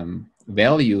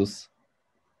values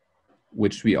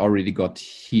which we already got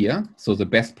here. So the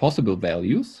best possible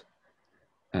values.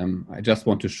 I just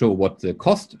want to show what the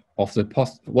cost of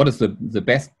what is the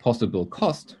best possible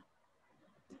cost.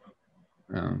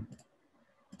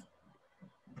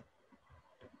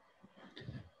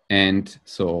 And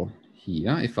so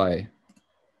here,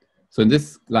 so in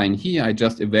this line here, I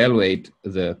just evaluate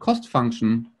the cost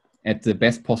function at the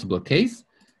best possible case.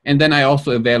 And then I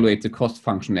also evaluate the cost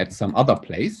function at some other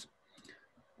place.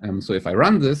 So if I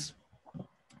run this,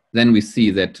 then we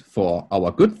see that for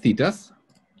our good thetas,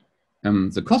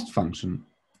 the cost function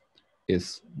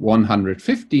is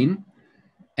 115.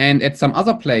 And at some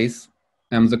other place,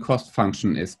 the cost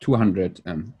function is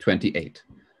 228.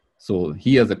 So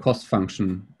here the cost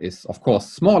function is, of course,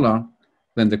 smaller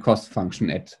than the cost function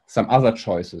at some other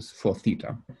choices for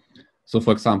theta. So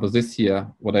for example, this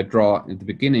here, what I draw in the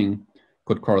beginning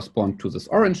could correspond to this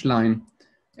orange line,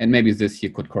 and maybe this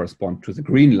here could correspond to the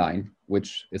green line,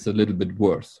 which is a little bit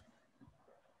worse.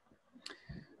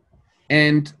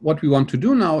 And what we want to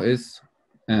do now is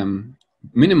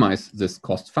minimize this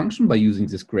cost function by using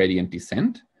this gradient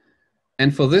descent.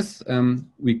 And for this,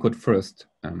 we could first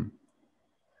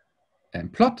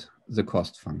plot the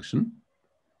cost function.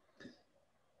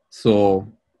 So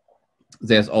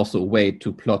there's also a way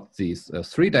to plot these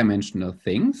 3-dimensional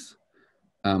things,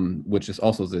 which is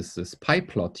also this pie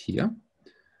plot here.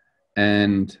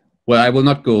 And well, I will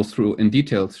not go through in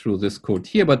detail through this code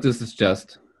here, but this is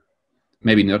just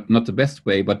maybe not the best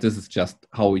way, but this is just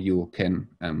how you can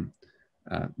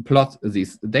plot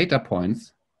these data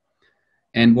points.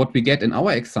 And what we get in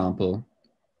our example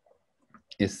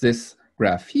is this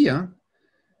graph here.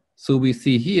 So we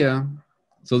see here,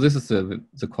 so this is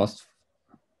the cost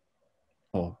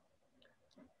or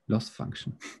loss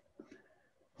function.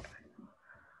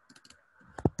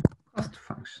 cost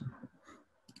function.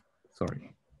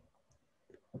 Sorry.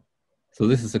 So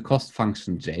this is a cost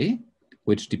function j,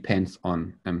 which depends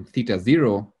on theta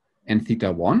 0 and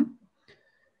theta 1.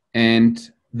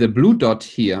 And the blue dot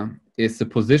here is the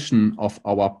position of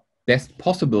our best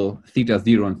possible theta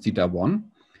 0 and theta 1.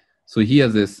 So here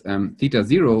this theta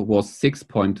 0 was 6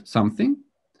 point something,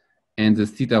 and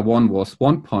this theta 1 was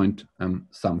 1 point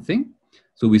something.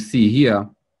 So we see here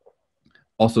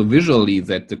also visually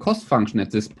that the cost function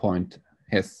at this point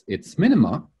has its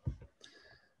minima.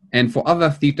 And for other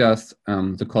thetas,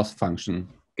 the cost function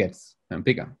gets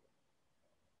bigger.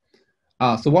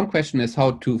 So one question is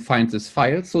how to find this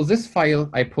file. So this file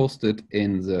I posted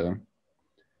in the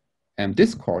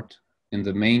Discord, in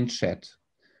the main chat.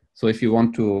 So if you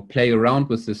want to play around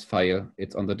with this file,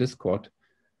 it's on the Discord.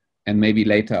 And maybe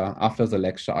later, after the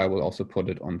lecture, I will also put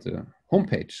it on the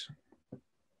homepage.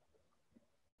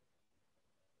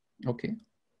 Okay.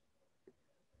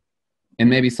 And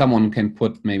maybe someone can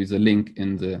put maybe the link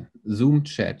in the Zoom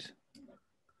chat.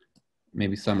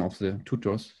 Maybe some of the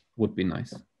tutors would be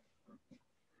nice.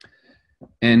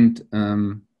 And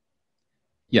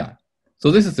yeah,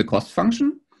 so this is the cost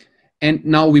function. And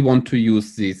now we want to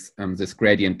use this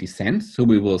gradient descent. So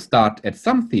we will start at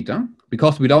some theta,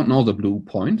 because we don't know the blue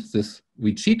point.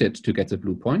 We cheated to get the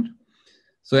blue point.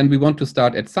 So and we want to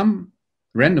start at some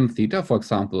random theta, for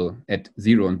example, at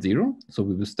 0 and 0. So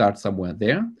we will start somewhere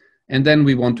there. And then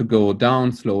we want to go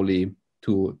down slowly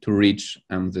to reach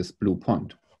this blue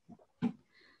point.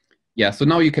 Yeah, so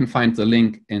now you can find the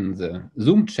link in the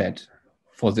Zoom chat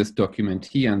for this document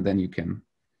here, and then you can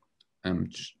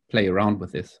play around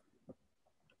with this.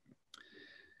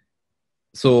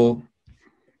 So,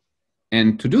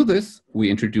 and to do this, we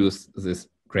introduce this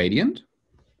gradient,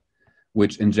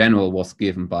 which in general was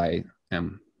given by,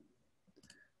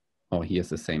 oh, here's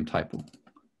the same typo.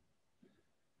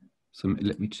 So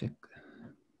let me check.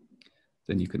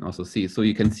 Then you can also see. So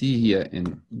you can see here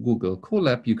in Google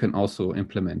Colab, you can also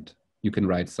implement, you can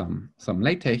write some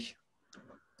LaTeX.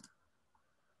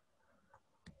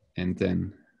 And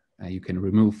then you can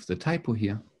remove the typo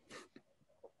here.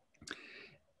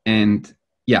 And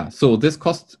yeah, so this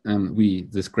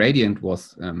this gradient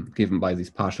was given by these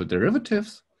partial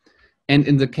derivatives. And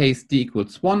in the case d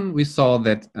equals 1, we saw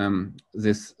that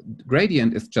this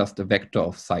gradient is just a vector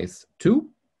of size 2.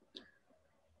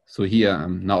 So here,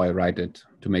 now I write it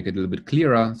to make it a little bit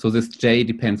clearer. So this j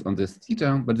depends on this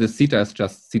theta, but this theta is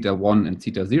just theta 1 and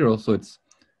theta 0. So it's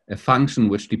a function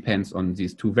which depends on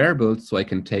these two variables. So I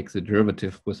can take the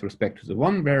derivative with respect to the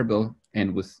one variable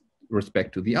and with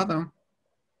respect to the other.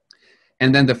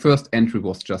 And then the first entry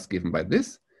was just given by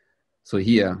this. So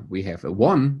here we have a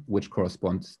 1, which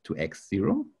corresponds to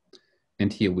x0.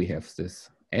 And here we have this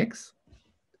x.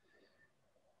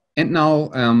 And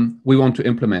now we want to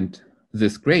implement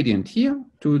this gradient here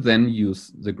to then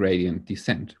use the gradient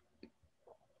descent.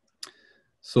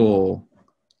 So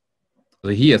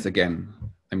here's again,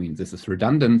 I mean, this is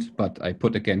redundant, but I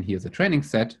put again here the training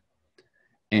set.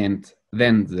 And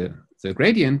then the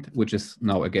gradient, which is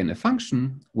now again a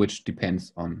function, which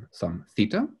depends on some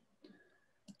theta.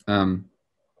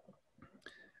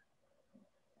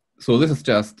 So this is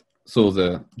just, so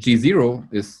the G0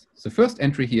 is the first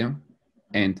entry here,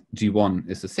 and G1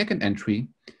 is the second entry.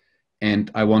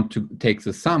 And I want to take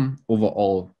the sum over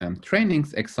all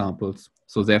trainings examples.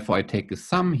 So therefore I take a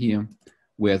sum here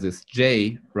where this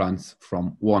J runs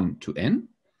from 1 to n.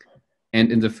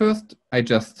 And in the first, I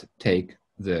just take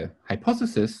the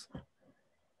hypothesis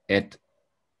at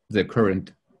the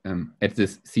current, at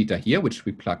this theta here, which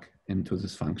we plug into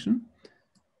this function.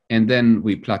 And then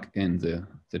we plug in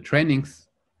the trainings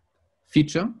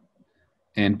feature,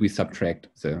 and we subtract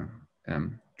the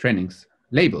trainings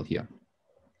label here.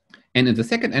 And in the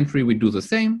second entry, we do the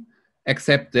same,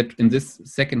 except that in this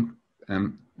second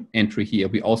entry here,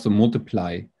 we also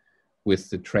multiply with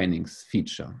the trainings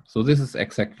feature. So this is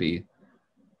exactly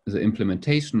the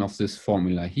implementation of this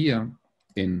formula here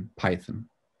in Python.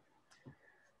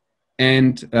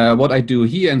 And what I do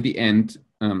here in the end,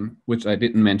 which I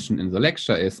didn't mention in the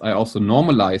lecture, is I also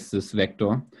normalize this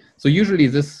vector. So usually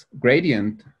this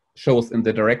gradient shows in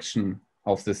the direction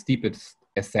of the steepest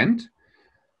ascent,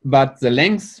 but the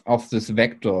length of this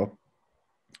vector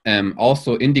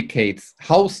also indicates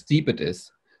how steep it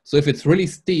is. So if it's really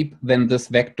steep, then this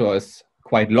vector is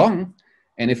quite long.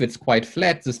 And if it's quite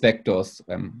flat, this vector is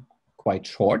quite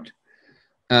short.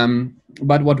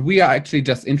 But what we are actually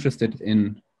just interested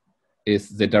in is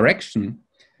the direction.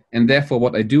 And therefore,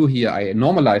 what I do here, I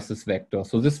normalize this vector.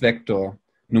 So this vector,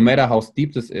 no matter how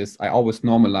steep this is, I always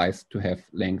normalize to have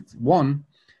length 1.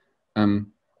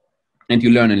 And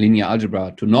you learn in linear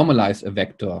algebra to normalize a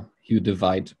vector you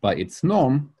divide by its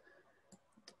norm,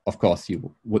 of course,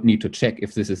 you would need to check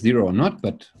if this is 0 or not,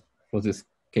 but for this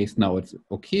case now it's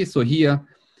okay. So here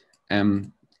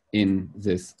in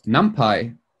this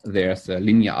NumPy, there's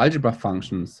linear algebra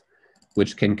functions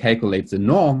which can calculate the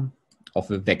norm of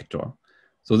a vector.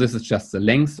 So this is just the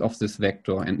length of this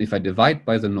vector, and if I divide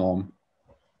by the norm,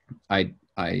 I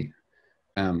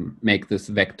make this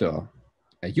vector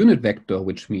a unit vector,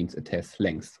 which means it has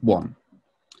length 1.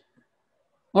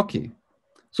 Okay,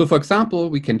 so for example,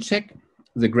 we can check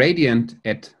the gradient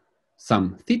at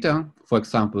some theta, for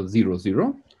example, 0,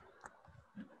 0.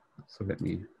 So let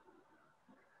me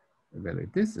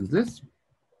evaluate this and this.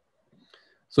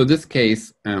 So in this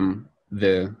case,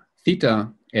 the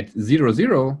theta at 0,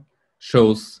 0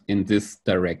 shows in this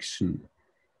direction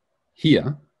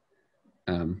here.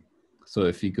 So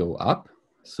if you go up,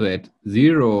 so at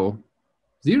 0,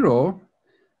 0,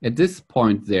 at this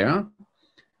point there,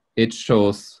 it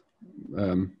shows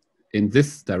in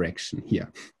this direction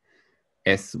here,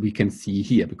 as we can see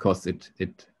here, because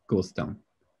it goes down.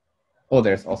 Oh,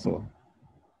 there's also...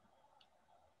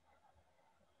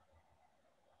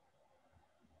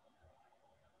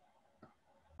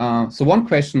 so one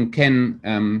question,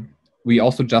 can we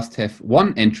also just have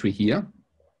one entry here?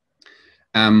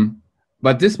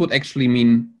 But this would actually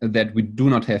mean that we do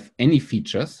not have any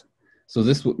features. So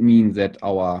this would mean that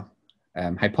our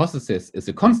hypothesis is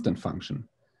a constant function,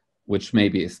 which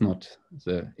maybe is not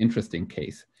the interesting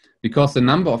case, because the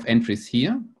number of entries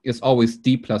here is always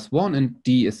d plus 1, and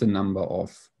d is the number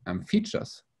of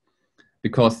features,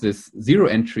 because this 0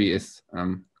 entry is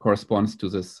corresponds to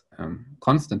this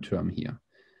constant term here.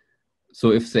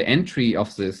 So if the entry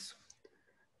of this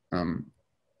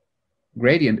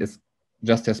gradient is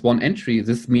just has one entry,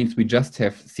 this means we just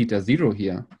have theta 0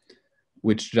 here,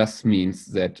 which just means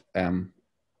that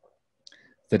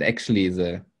that actually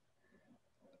the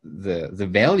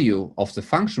value of the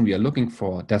function we are looking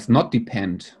for does not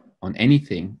depend on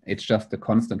anything. It's just a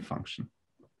constant function.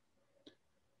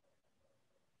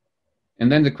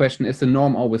 And then the question, is the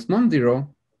norm always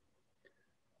non-zero?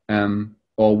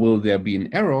 Or will there be an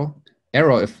error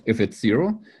if it's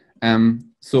 0?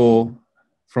 So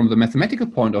from the mathematical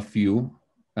point of view,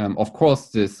 of course,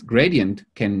 this gradient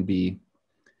can be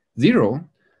 0,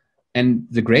 and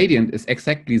the gradient is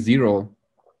exactly 0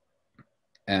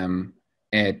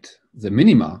 at the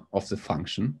minima of the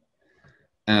function.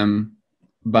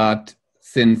 But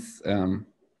since,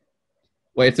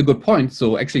 well, it's a good point.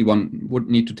 So actually one would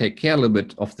need to take care a little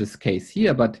bit of this case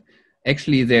here, but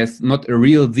actually there's not a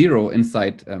real 0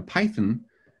 inside Python.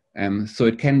 So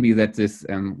it can be that this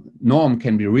norm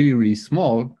can be really, really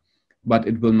small, but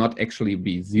it will not actually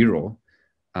be 0.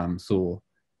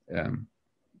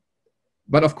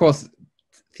 But of course,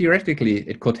 theoretically,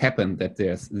 it could happen that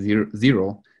there's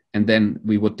 0, and then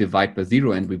we would divide by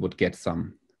 0 and we would get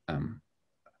some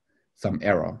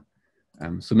error.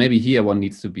 So maybe here one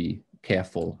needs to be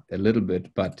careful a little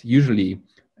bit, but usually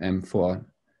for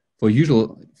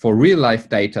real life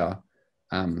data,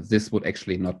 this would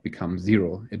actually not become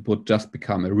 0. It would just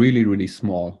become a really, really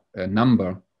small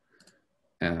number.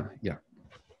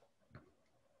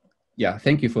 Yeah,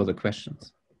 thank you for the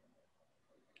questions.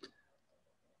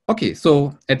 Okay,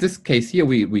 so at this case here,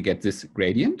 we get this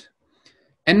gradient.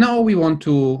 And now we want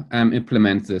to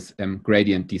implement this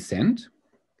gradient descent.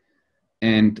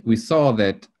 And we saw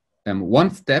that one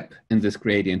step in this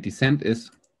gradient descent is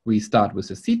we start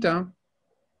with a theta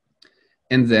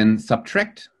and then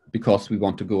subtract, because we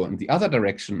want to go in the other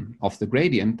direction of the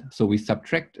gradient. So we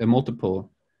subtract a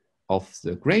multiple of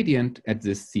the gradient at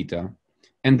this theta,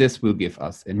 and this will give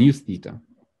us a new theta.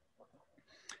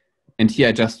 And here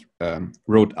I just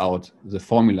wrote out the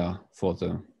formula for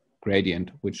the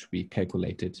gradient, which we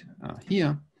calculated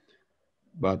here.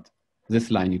 But this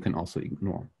line you can also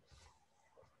ignore.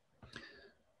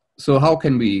 So how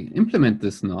can we implement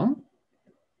this now?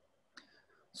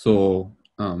 So,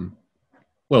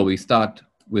 well, we start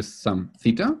with some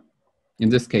theta. In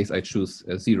this case, I choose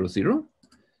 0, 0.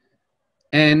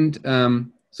 And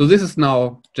so this is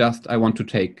now just, I want to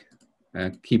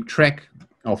keep track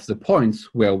of the points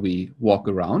where we walk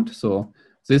around. So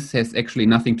this has actually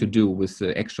nothing to do with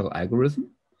the actual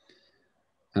algorithm.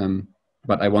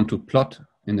 But I want to plot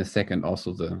in a second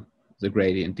also the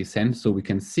gradient descent, so we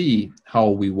can see how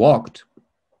we walked.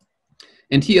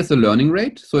 And here's the learning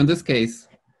rate. So in this case,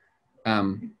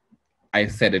 I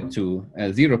set it to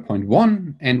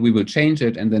 0.1, and we will change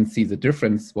it and then see the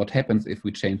difference, what happens if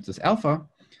we change this alpha.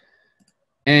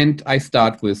 And I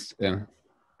start with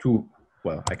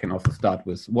I can also start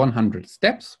with 100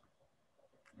 steps.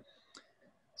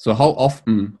 So how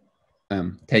often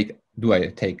do I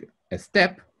take a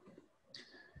step?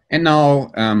 And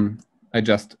now I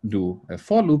just do a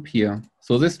for loop here.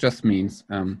 So this just means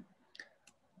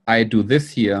I do this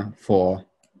here for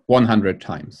 100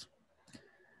 times.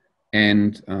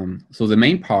 And so the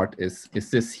main part is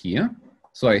this here.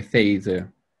 So I say the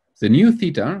new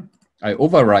theta, I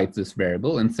overwrite this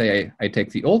variable and say I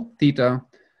take the old theta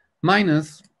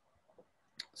minus,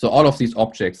 so all of these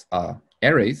objects are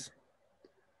arrays.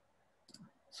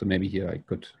 So maybe here I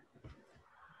could,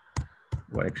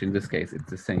 well, actually in this case it's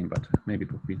the same, but maybe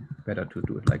it would be better to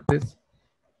do it like this.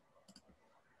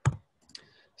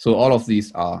 So all of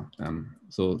these are,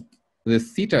 so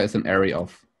this theta is an array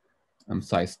of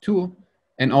size 2,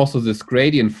 and also this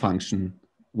gradient function,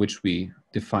 which we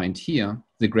defined here,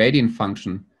 the gradient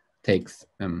function takes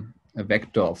a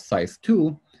vector of size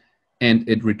 2, and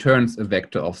it returns a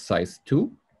vector of size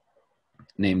 2,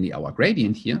 namely our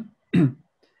gradient here.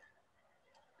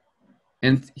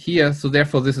 And here, so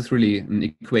therefore this is really an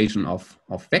equation of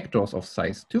vectors of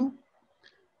size 2.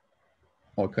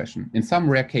 Or question. In some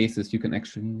rare cases, you can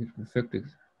actually reflect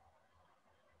this.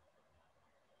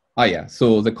 Ah, yeah.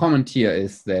 So the comment here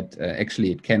is that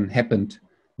actually it can happen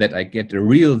that I get a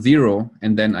real 0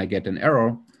 and then I get an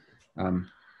error.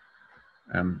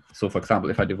 So for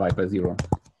example, if I divide by 0,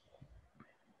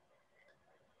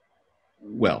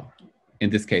 well, in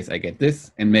this case, I get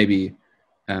this. And maybe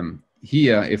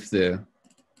here, if the,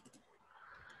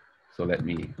 so let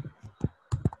me,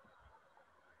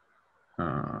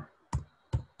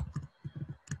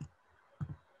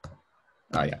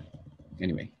 yeah,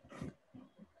 anyway.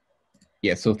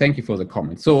 Yeah, so thank you for the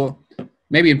comment. So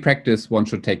maybe in practice, one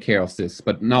should take care of this,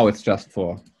 but now it's just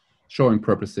for showing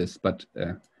purposes, but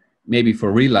maybe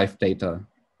for real life data,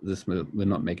 this will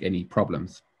not make any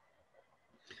problems.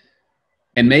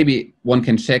 And maybe one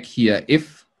can check here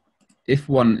if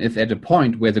one is at a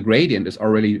point where the gradient is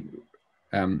already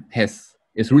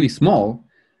is really small,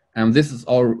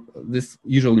 this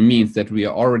usually means that we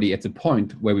are already at the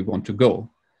point where we want to go,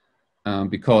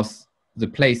 because the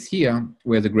place here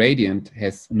where the gradient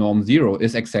has norm 0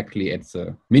 is exactly at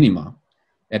the minima.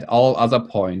 At all other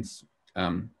points,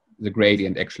 the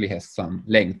gradient actually has some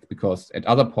length, because at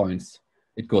other points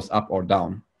it goes up or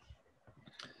down.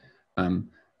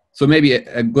 So maybe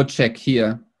a good check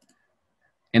here,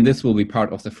 and this will be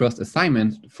part of the first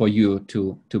assignment for you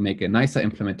to make a nicer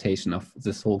implementation of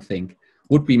this whole thing,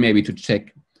 would be maybe to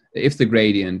check if the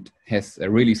gradient has a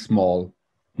really small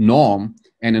norm,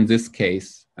 and in this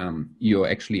case, you're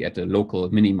actually at a local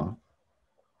minima.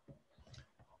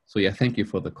 So yeah, thank you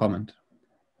for the comment.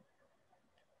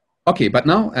 Okay, but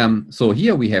now, so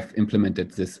here we have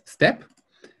implemented this step.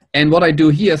 And what I do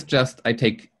here is just,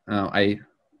 I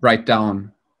write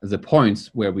down the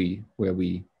points where we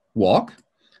walk,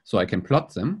 so I can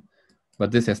plot them,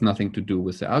 but this has nothing to do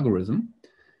with the algorithm.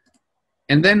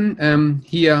 And then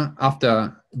here,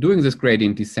 after doing this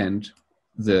gradient descent,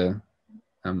 the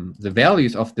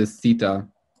values of this theta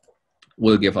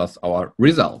will give us our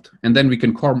result. And then we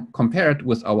can compare it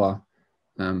with our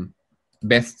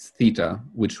best theta,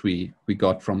 which we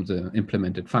got from the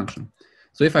implemented function.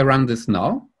 So if I run this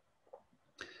now,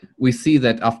 we see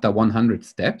that after 100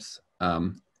 steps,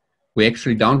 we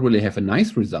actually don't really have a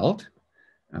nice result.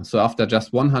 So after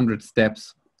just 100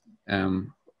 steps,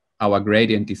 our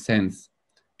gradient descents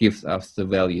gives us the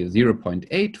value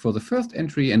 0.8 for the first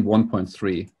entry and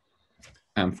 1.3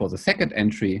 for the second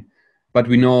entry. But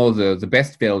we know the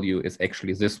best value is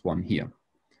actually this one here.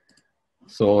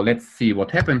 So let's see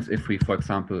what happens if we, for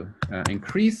example,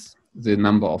 increase the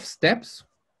number of steps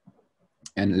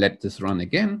and let this run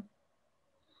again.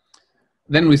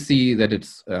 Then we see that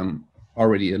it's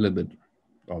already a little bit,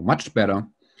 or much better.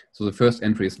 So the first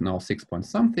entry is now 6 point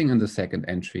something, and the second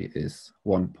entry is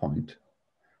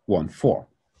 1.14,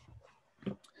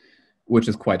 which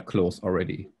is quite close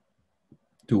already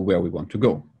to where we want to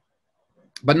go.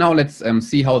 But now let's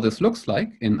see how this looks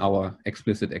like in our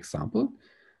explicit example.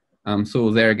 So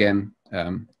there again,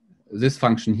 this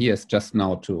function here is just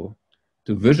now to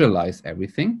visualize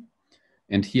everything.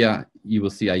 And here you will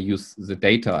see I use the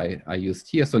data I used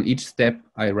here. So in each step,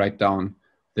 I write down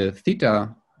the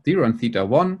theta 0 and theta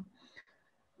 1.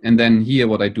 And then here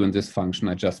what I do in this function,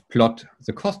 I just plot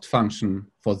the cost function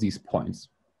for these points.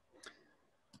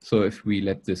 So if we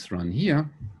let this run here,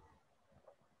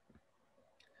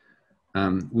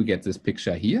 we get this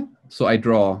picture here. So I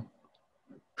draw,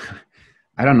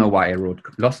 I don't know why I wrote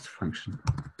lost function.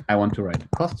 I want to write a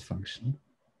cost function.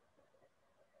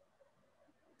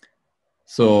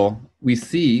 So we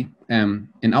see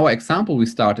in our example, we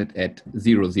started at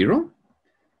 0, 0.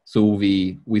 So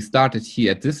we started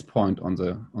here at this point on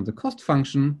the cost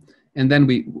function, and then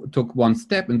we took one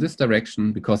step in this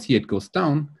direction because here it goes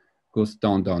down. goes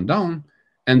down, down, down.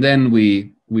 And then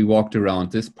we walked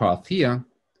around this path here,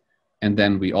 and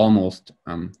then we almost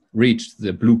reached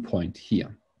the blue point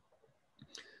here.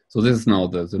 So this is now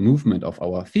the movement of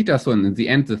our theta. So in the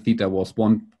end, the theta was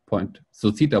 1 point. So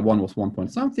theta 1 was 1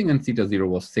 point something, and theta 0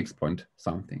 was 6 point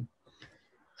something.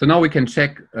 So now we can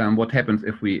check what happens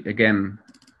if we, again,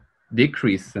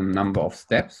 decrease the number of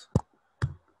steps.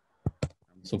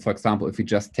 So for example, if we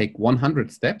just take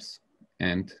 100 steps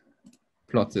and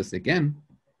plot this again,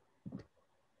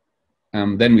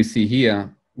 then we see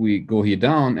here, we go here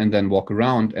down and then walk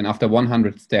around. And after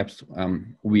 100 steps,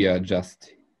 we are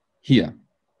just here.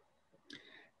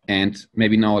 And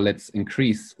maybe now let's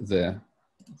increase the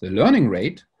learning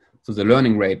rate. So the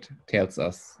learning rate tells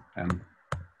us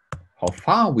how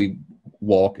far we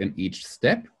walk in each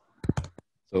step.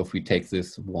 So if we take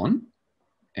this 1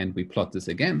 and we plot this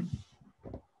again,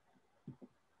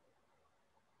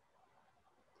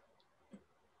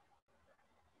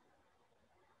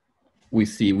 we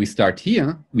see we start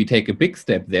here, we take a big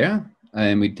step there,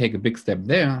 and we take a big step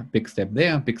there, big step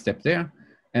there, big step there,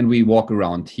 and we walk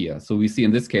around here. So we see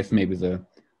in this case, maybe the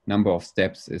number of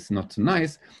steps is not so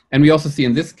nice. And we also see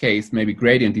in this case, maybe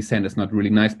gradient descent is not really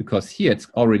nice because here it's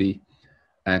already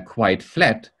quite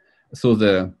flat. So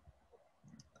the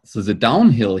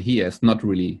downhill here is not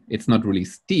really, it's not really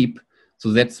steep.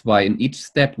 So that's why in each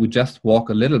step, we just walk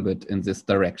a little bit in this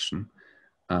direction.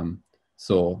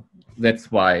 So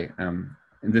that's why,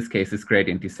 in this case, this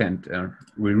gradient descent,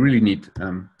 we really need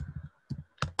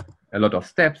a lot of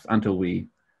steps until we,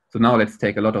 so now let's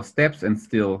take a lot of steps and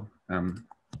still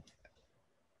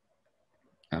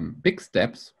big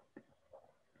steps.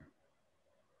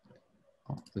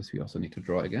 Oh, this we also need to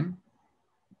draw again.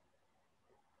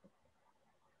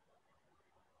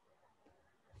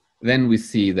 Then we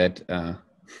see that,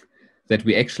 that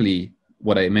we actually,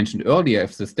 what I mentioned earlier,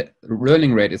 if the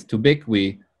learning rate is too big,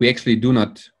 we actually do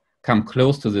not come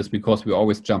close to this because we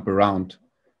always jump around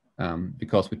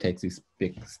because we take these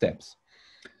big steps.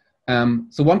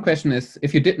 So one question is,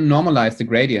 if you didn't normalize the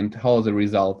gradient, how the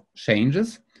result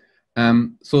changes.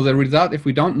 So the result, if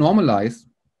we don't normalize,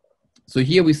 so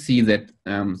here we see that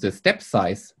the step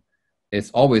size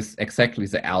is always exactly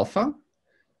the alpha.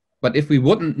 But if we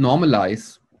wouldn't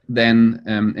normalize, then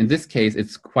in this case,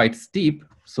 it's quite steep.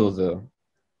 So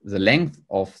the length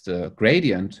of the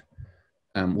gradient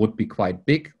would be quite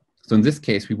big. So in this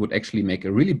case, we would actually make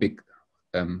a really big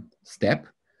step.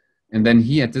 And then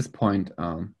here at this point,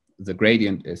 the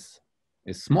gradient is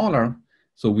smaller.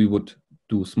 So we would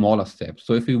do smaller steps.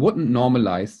 So if we wouldn't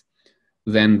normalize,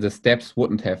 then the steps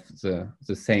wouldn't have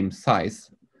the same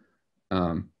size.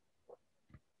 And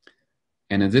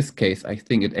in this case, I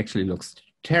think it actually looks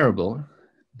terrible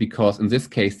because in this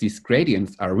case, these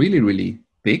gradients are really, really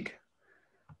big.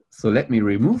 So let me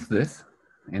remove this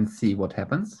and see what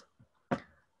happens.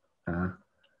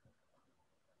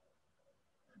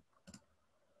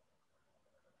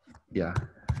 Yeah,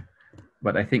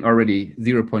 but I think already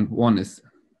 0.1 is,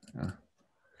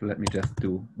 so let me just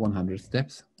do 100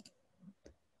 steps.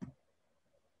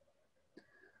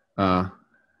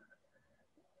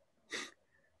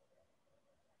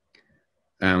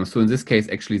 So in this case,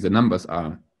 actually the numbers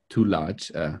are too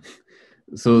large.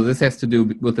 So this has to do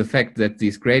with the fact that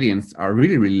these gradients are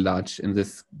really, really large in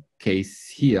this case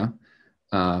here.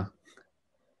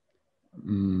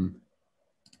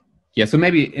 Yeah, so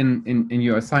maybe in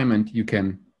your assignment, you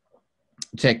can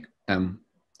check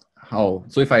how,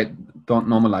 so if I don't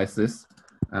normalize this,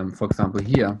 for example,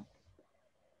 here,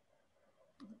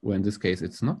 well, in this case,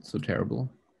 it's not so terrible.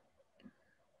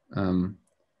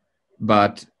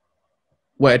 But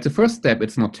well, at the first step,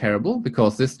 it's not terrible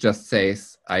because this just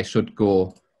says I should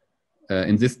go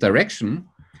in this direction.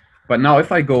 But now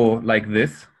if I go like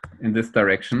this, in this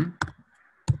direction,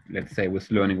 let's say with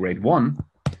learning rate 1,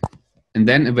 and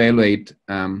then evaluate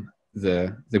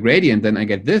the gradient, then I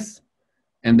get this.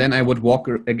 And then I would walk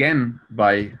again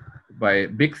by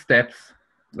big steps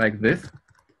like this.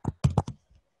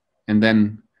 And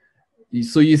then,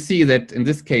 so you see that in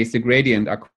this case, the gradient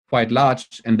are quite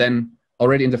large. And then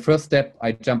already in the first step,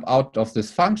 I jump out of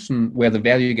this function where the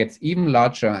value gets even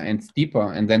larger and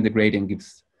steeper. And then the gradient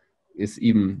is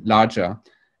even larger.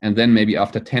 And then maybe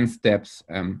after 10 steps,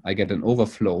 I get an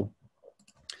overflow.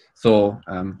 So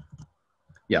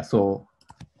yeah, so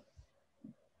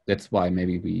that's why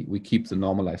maybe we keep the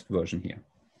normalized version here.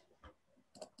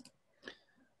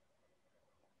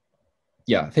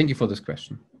 Yeah, thank you for this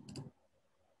question.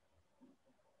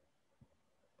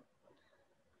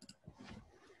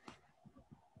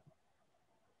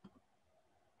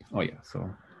 Oh yeah, so,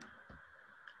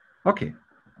 okay.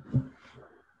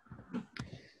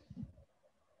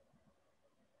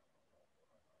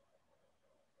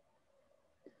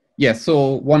 Yeah,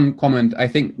 so one comment, I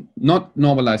think not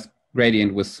normalized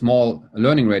gradient with small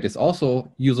learning rate is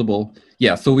also usable.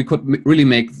 Yeah, so we could really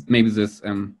make maybe this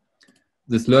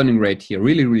this learning rate here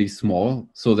really, really small,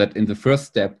 so that in the first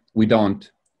step, we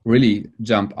don't really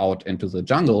jump out into the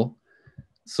jungle.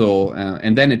 So,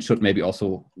 and then it should maybe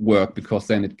also work, because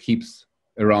then it keeps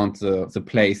around the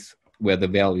place where the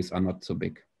values are not so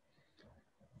big.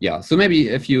 Yeah, so maybe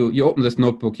if you open this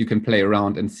notebook, you can play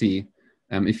around and see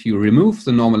if you remove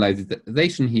the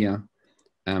normalization here,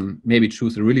 maybe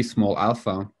choose a really small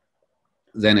alpha,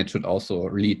 then it should also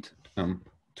lead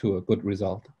to a good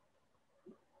result.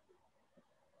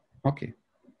 Okay.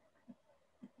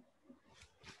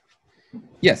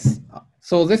 Yes,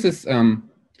 so this is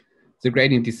the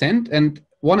gradient descent. And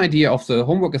one idea of the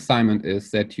homework assignment is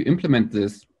that you implement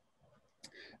this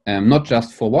not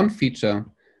just for one feature,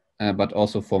 but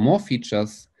also for more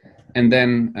features. And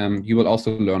then you will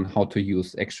also learn how to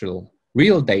use actual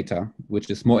real data, which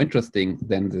is more interesting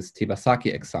than this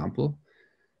Tebasaki example.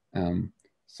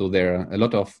 So there are a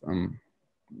lot of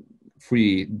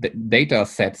free data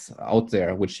sets out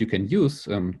there which you can use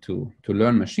to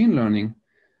learn machine learning.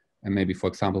 And maybe, for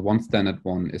example, one standard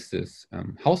one is this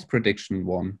house prediction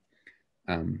one,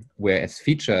 where as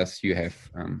features you have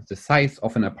the size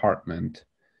of an apartment,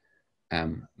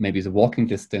 maybe the walking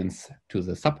distance to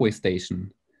the subway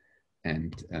station,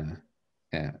 and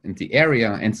in the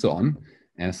area, and so on.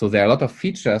 So there are a lot of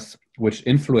features which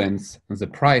influence the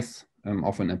price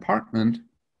of an apartment.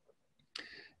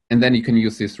 And then you can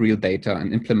use this real data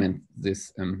and implement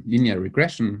this linear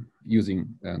regression using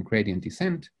gradient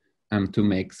descent to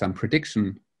make some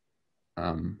prediction,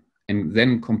 and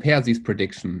then compare these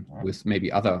prediction with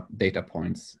maybe other data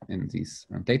points in these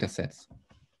data sets.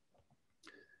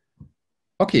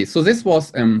 Okay, so this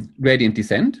was gradient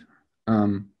descent.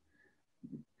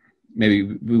 Maybe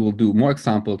we will do more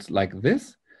examples like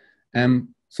this.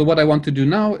 So what I want to do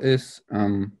now is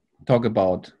talk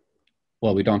about,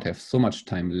 well, we don't have so much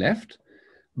time left,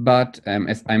 but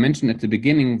as I mentioned at the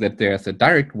beginning, that there's a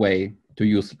direct way to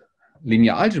use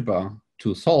linear algebra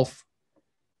to solve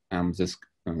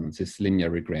this linear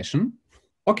regression.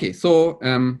 Okay, so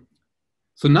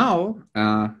so now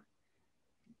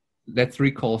let's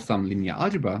recall some linear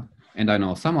algebra. And I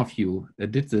know some of you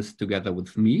did this together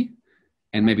with me,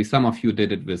 and maybe some of you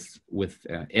did it with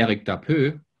Eric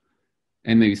Dapeux,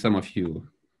 and maybe some of you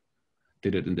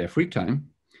did it in their free time.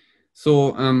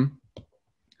 So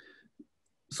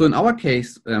so in our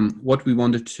case, what we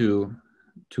wanted to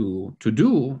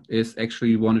do is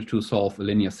actually wanted to solve a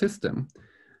linear system.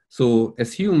 So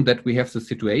assume that we have the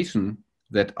situation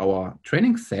that our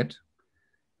training set,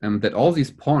 that all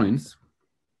these points,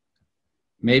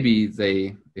 maybe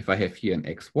they, if I have here an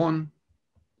x1,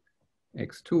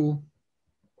 x2,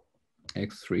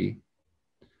 x3,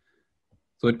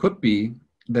 so it could be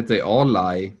that they all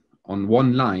lie on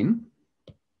one line.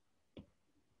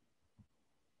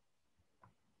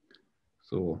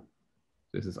 So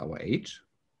this is our h,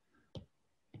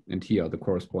 and here are the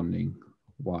corresponding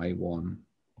y1,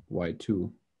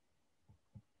 y2,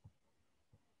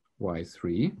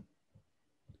 y3.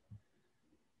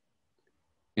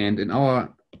 And in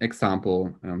our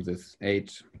example, this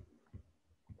h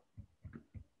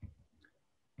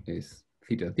is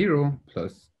theta 0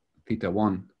 plus theta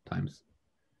 1 times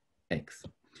x.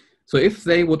 So if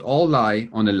they would all lie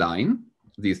on a line,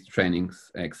 these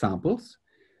trainings examples,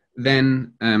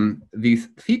 then these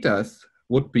thetas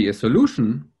would be a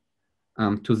solution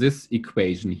to this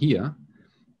equation here,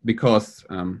 because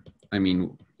I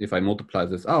mean, if I multiply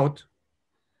this out,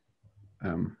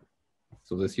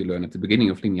 so this you learn at the beginning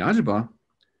of linear algebra,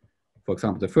 for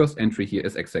example, the first entry here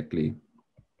is exactly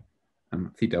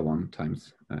theta 1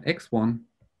 times x1,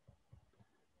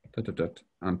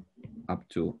 and up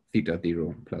to theta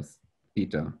 0 plus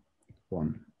theta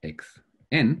 1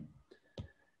 xn.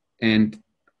 And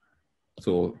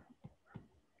so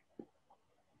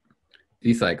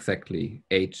these are exactly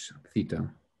h theta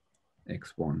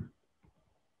x1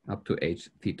 up to h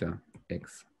theta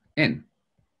xn.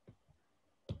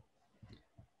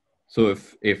 So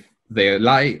if they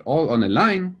lie all on a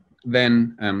line,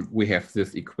 then we have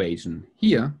this equation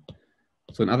here.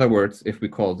 So in other words, if we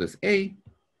call this a,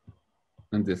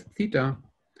 and this theta,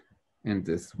 and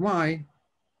this y,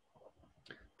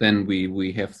 then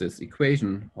we have this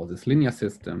equation, or this linear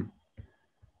system,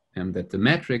 and that the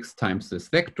matrix times this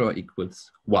vector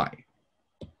equals y.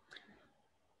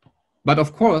 But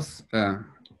of course,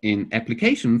 in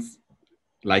applications,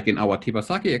 like in our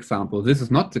Tebasaki example, this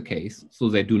is not the case. So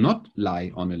they do not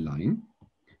lie on a line.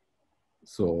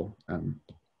 So,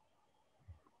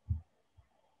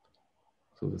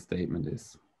 so the statement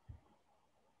is,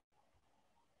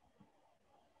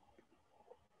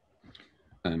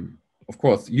 Of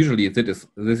course, usually this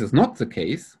is not the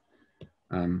case.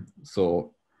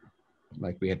 So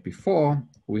like we had before,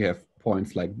 we have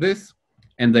points like this,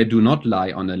 and they do not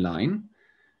lie on a line.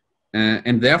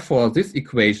 And therefore, this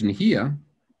equation here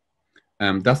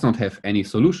does not have any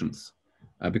solutions.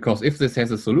 Because if this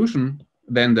has a solution,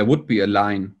 then there would be a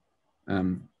line,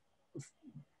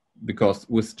 because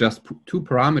with just two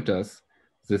parameters,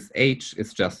 this h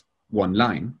is just one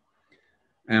line.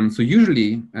 So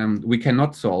usually we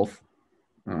cannot solve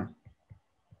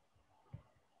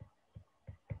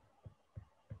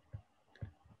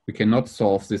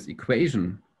this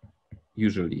equation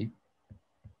usually.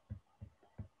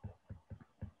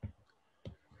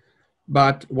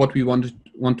 But what we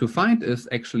want to find is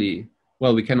actually,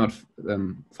 well, we cannot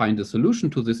find a solution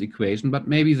to this equation, but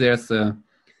maybe there's a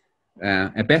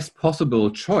best possible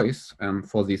choice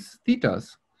for these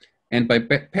thetas. And by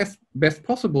best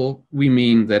possible, we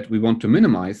mean that we want to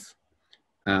minimize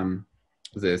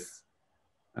this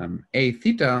a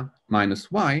theta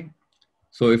minus y.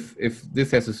 So if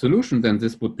this has a solution, then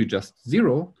this would be just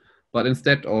 0. But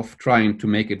instead of trying to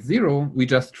make it 0, we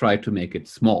just try to make it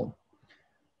small.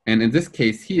 And in this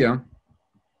case here,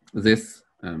 this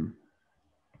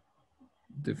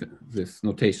this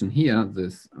notation here,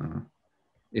 this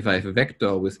if I have a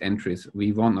vector with entries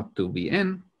v1 up to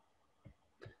vn,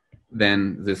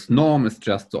 then this norm is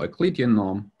just the Euclidean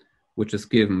norm, which is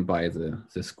given by the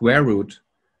square root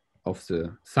of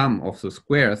the sum of the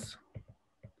squares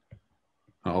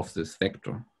of this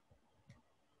vector,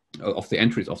 of the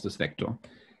entries of this vector.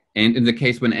 And in the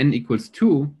case when n equals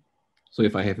 2, so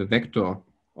if I have a vector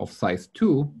of size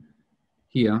 2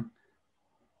 here,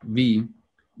 v,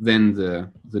 then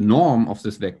the norm of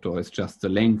this vector is just the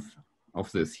length of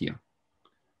this here.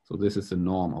 So this is the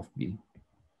norm of v.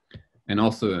 And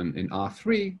also in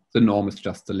R3, the norm is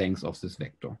just the length of this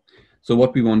vector. So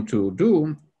what we want to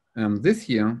do this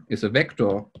here is a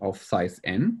vector of size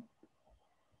n.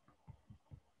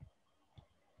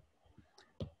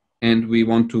 And we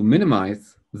want to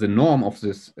minimize the norm of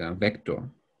this vector,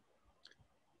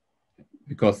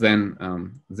 because then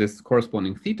this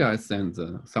corresponding theta is then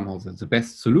somehow the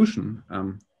best solution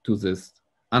to this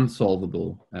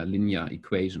unsolvable linear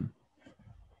equation.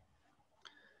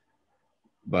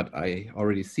 But I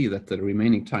already see that the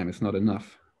remaining time is not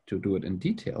enough to do it in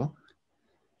detail.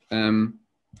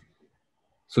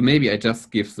 So maybe I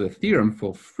just give the theorem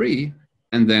for free,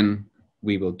 and then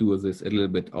we will do this a little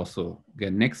bit also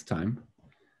again next time.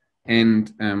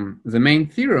 And the main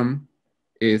theorem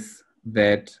is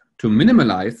that to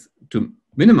minimize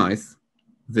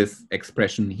this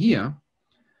expression here,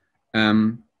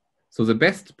 so the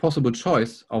best possible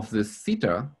choice of this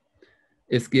theta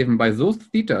is given by those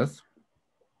thetas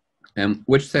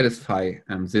which satisfy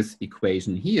this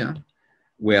equation here,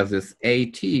 where this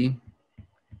AT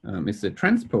is the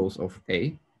transpose of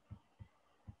A.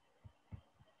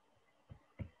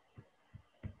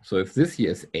 So if this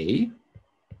here is A,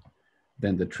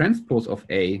 then the transpose of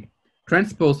A,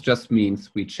 transpose just means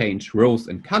we change rows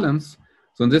and columns.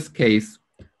 So in this case,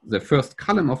 the first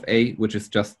column of A, which is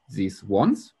just these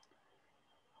ones,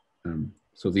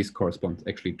 so this corresponds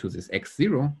actually to this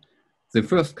x0. The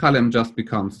first column just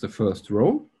becomes the first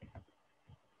row.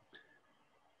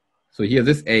 So here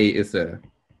this A is a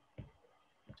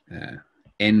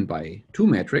n by 2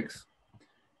 matrix,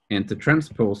 and the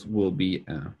transpose will be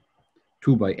a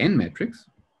 2 by n matrix.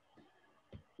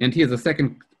 And here the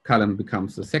second column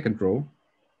becomes the second row.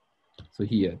 So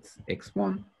here it's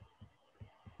x1,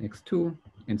 x2,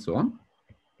 and so on.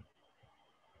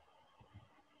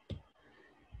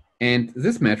 And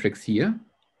this matrix here,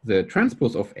 the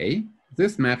transpose of A,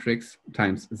 this matrix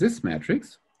times this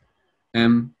matrix,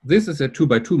 this is a 2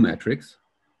 by 2 matrix,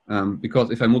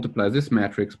 because if I multiply this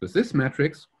matrix with this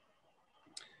matrix,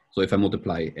 so if I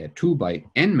multiply a 2 by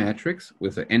n matrix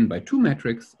with an n by 2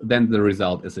 matrix, then the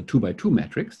result is a 2 by 2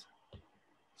 matrix.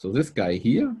 So this guy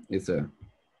here is a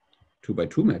 2 by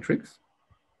 2 matrix.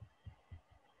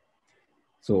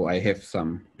 So I have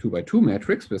some 2 by 2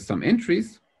 matrix with some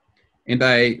entries, and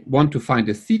I want to find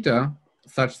a theta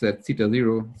such that theta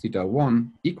 0, theta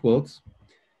 1 equals,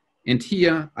 and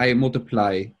here I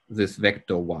multiply this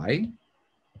vector y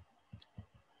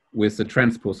with the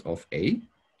transpose of A,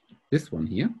 this one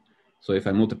here. So if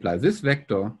I multiply this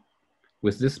vector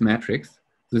with this matrix,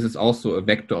 this is also a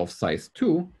vector of size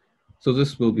 2, so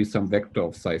this will be some vector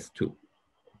of size 2.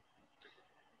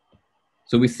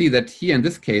 So we see that here in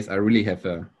this case, I really have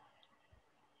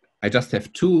I just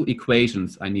have two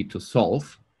equations I need to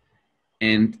solve.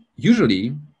 And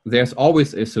usually there's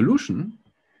always a solution.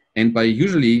 And by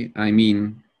usually, I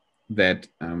mean that,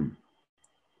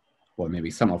 or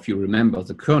maybe some of you remember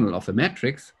the kernel of a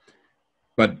matrix,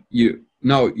 but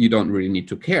now you don't really need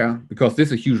to care because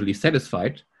this is usually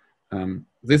satisfied.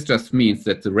 This just means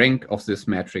that the rank of this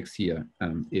matrix here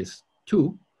is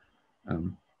 2.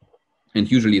 And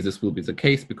usually this will be the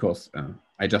case because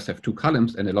I just have 2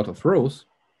 columns and a lot of rows.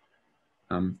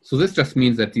 So this just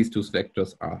means that these 2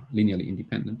 vectors are linearly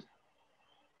independent.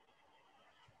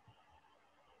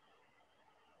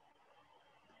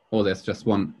 Oh, there's just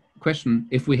one question.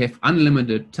 If we have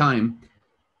unlimited time,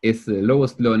 is the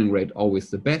lowest learning rate always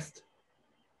the best?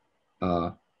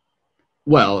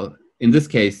 Well, in this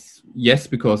case, yes,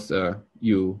 because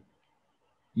you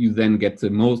then get the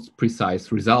most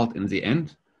precise result in the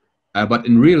end. But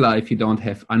in real life, you don't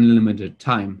have unlimited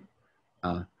time.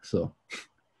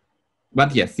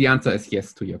 But yes, the answer is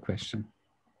yes to your question.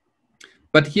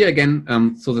 But here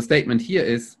again, so the statement here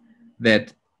is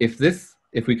that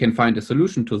if we can find a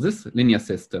solution to this linear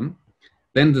system,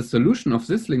 then the solution of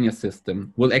this linear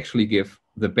system will actually give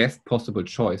the best possible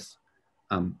choice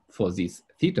for these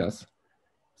thetas,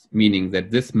 meaning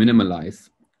that this minimalizes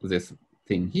this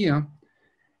thing here.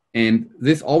 And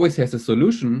this always has a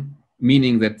solution,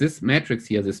 meaning that this matrix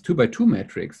here, this 2 by 2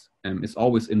 matrix, is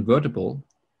always invertible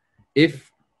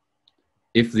if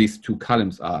these 2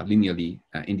 columns are linearly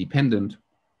independent,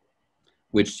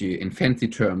 which in fancy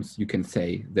terms, you can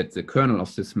say that the kernel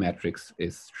of this matrix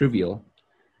is trivial.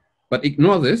 But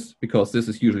ignore this, because this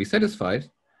is usually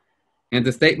satisfied. And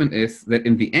the statement is that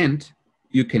in the end,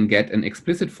 you can get an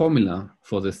explicit formula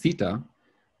for the theta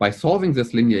by solving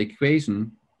this linear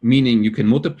equation, meaning you can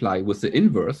multiply with the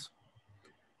inverse.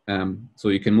 So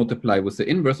you can multiply with the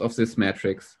inverse of this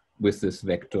matrix with this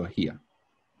vector here.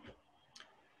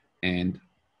 And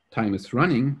time is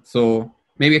running. So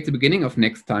maybe at the beginning of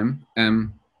next time,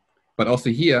 but also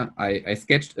here, I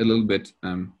sketched a little bit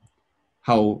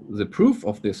how the proof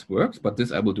of this works, but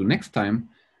this I will do next time.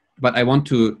 But I want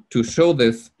to show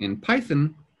this in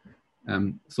Python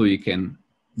so you can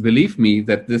believe me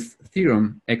that this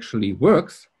theorem actually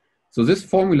works. So this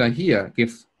formula here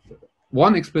gives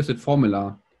one explicit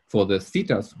formula for the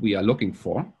thetas we are looking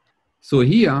for. So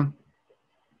here,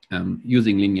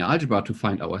 using linear algebra to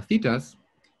find our thetas.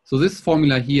 So this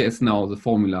formula here is now the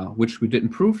formula which we didn't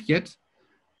prove yet,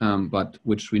 but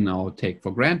which we now take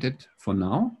for granted for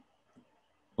now.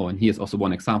 Oh, and here's also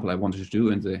one example I wanted to do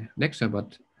in the lecture,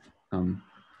 but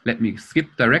let me skip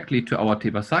directly to our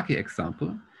Tebasaki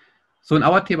example. So in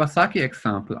our Tebasaki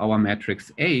example, our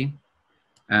matrix A,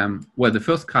 where the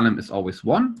first column is always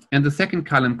 1, and the second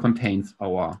column contains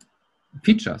our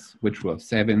features, which were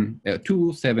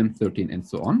 2, 7, 13, and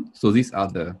so on. So these are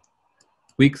the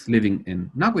weeks living in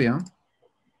Nagoya.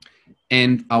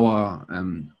 And our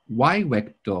y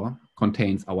vector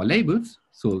contains our labels.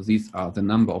 So these are the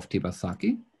number of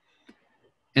Tebasaki.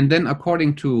 And then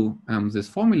according to this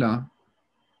formula,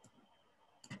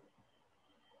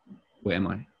 where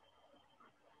am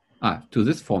I? To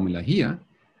this formula here.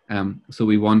 So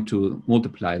we want to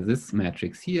multiply this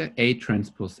matrix here, A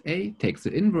transpose A, takes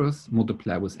the inverse,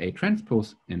 multiply with A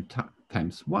transpose and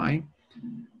times Y.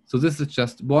 So this is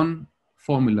just one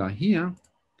formula here.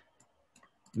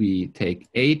 We take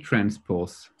A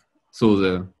transpose, so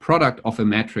the product of a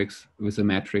matrix with a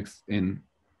matrix in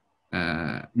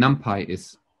NumPy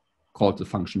is called the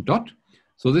function dot.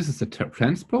 So this is a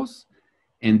transpose,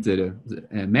 and the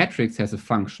matrix has a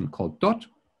function called dot.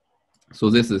 So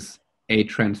this is A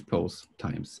transpose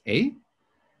times A.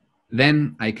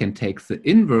 Then I can take the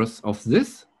inverse of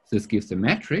this. This gives the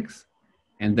matrix.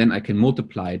 And then I can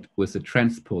multiply it with the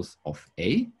transpose of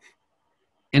A.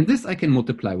 And this I can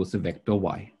multiply with the vector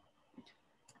Y.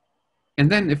 And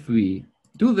then if we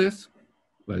do this,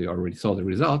 well, you already saw the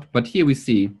result, but here we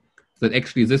see that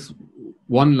actually this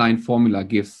one-line formula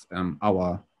gives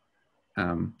our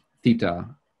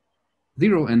theta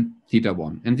 0 and theta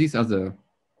 1. And these are the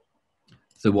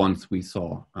ones we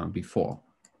saw before.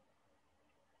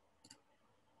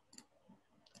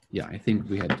 Yeah, I think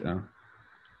we had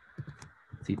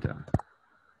theta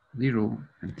 0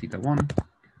 and theta 1.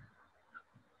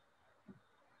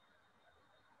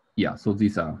 Yeah, so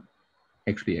these are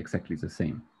actually exactly the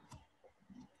same.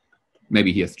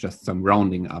 Maybe here's just some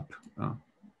rounding up.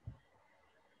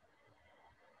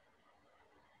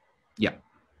 Yeah.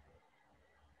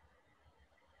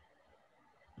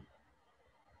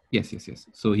 Yes, yes, yes.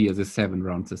 So here the 7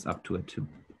 rounds this up to a 2.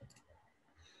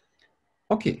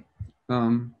 Okay.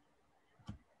 So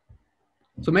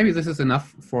maybe this is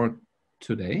enough for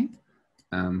today.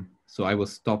 So I will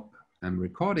stop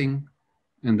recording,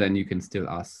 and then you can still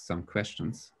ask some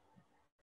questions.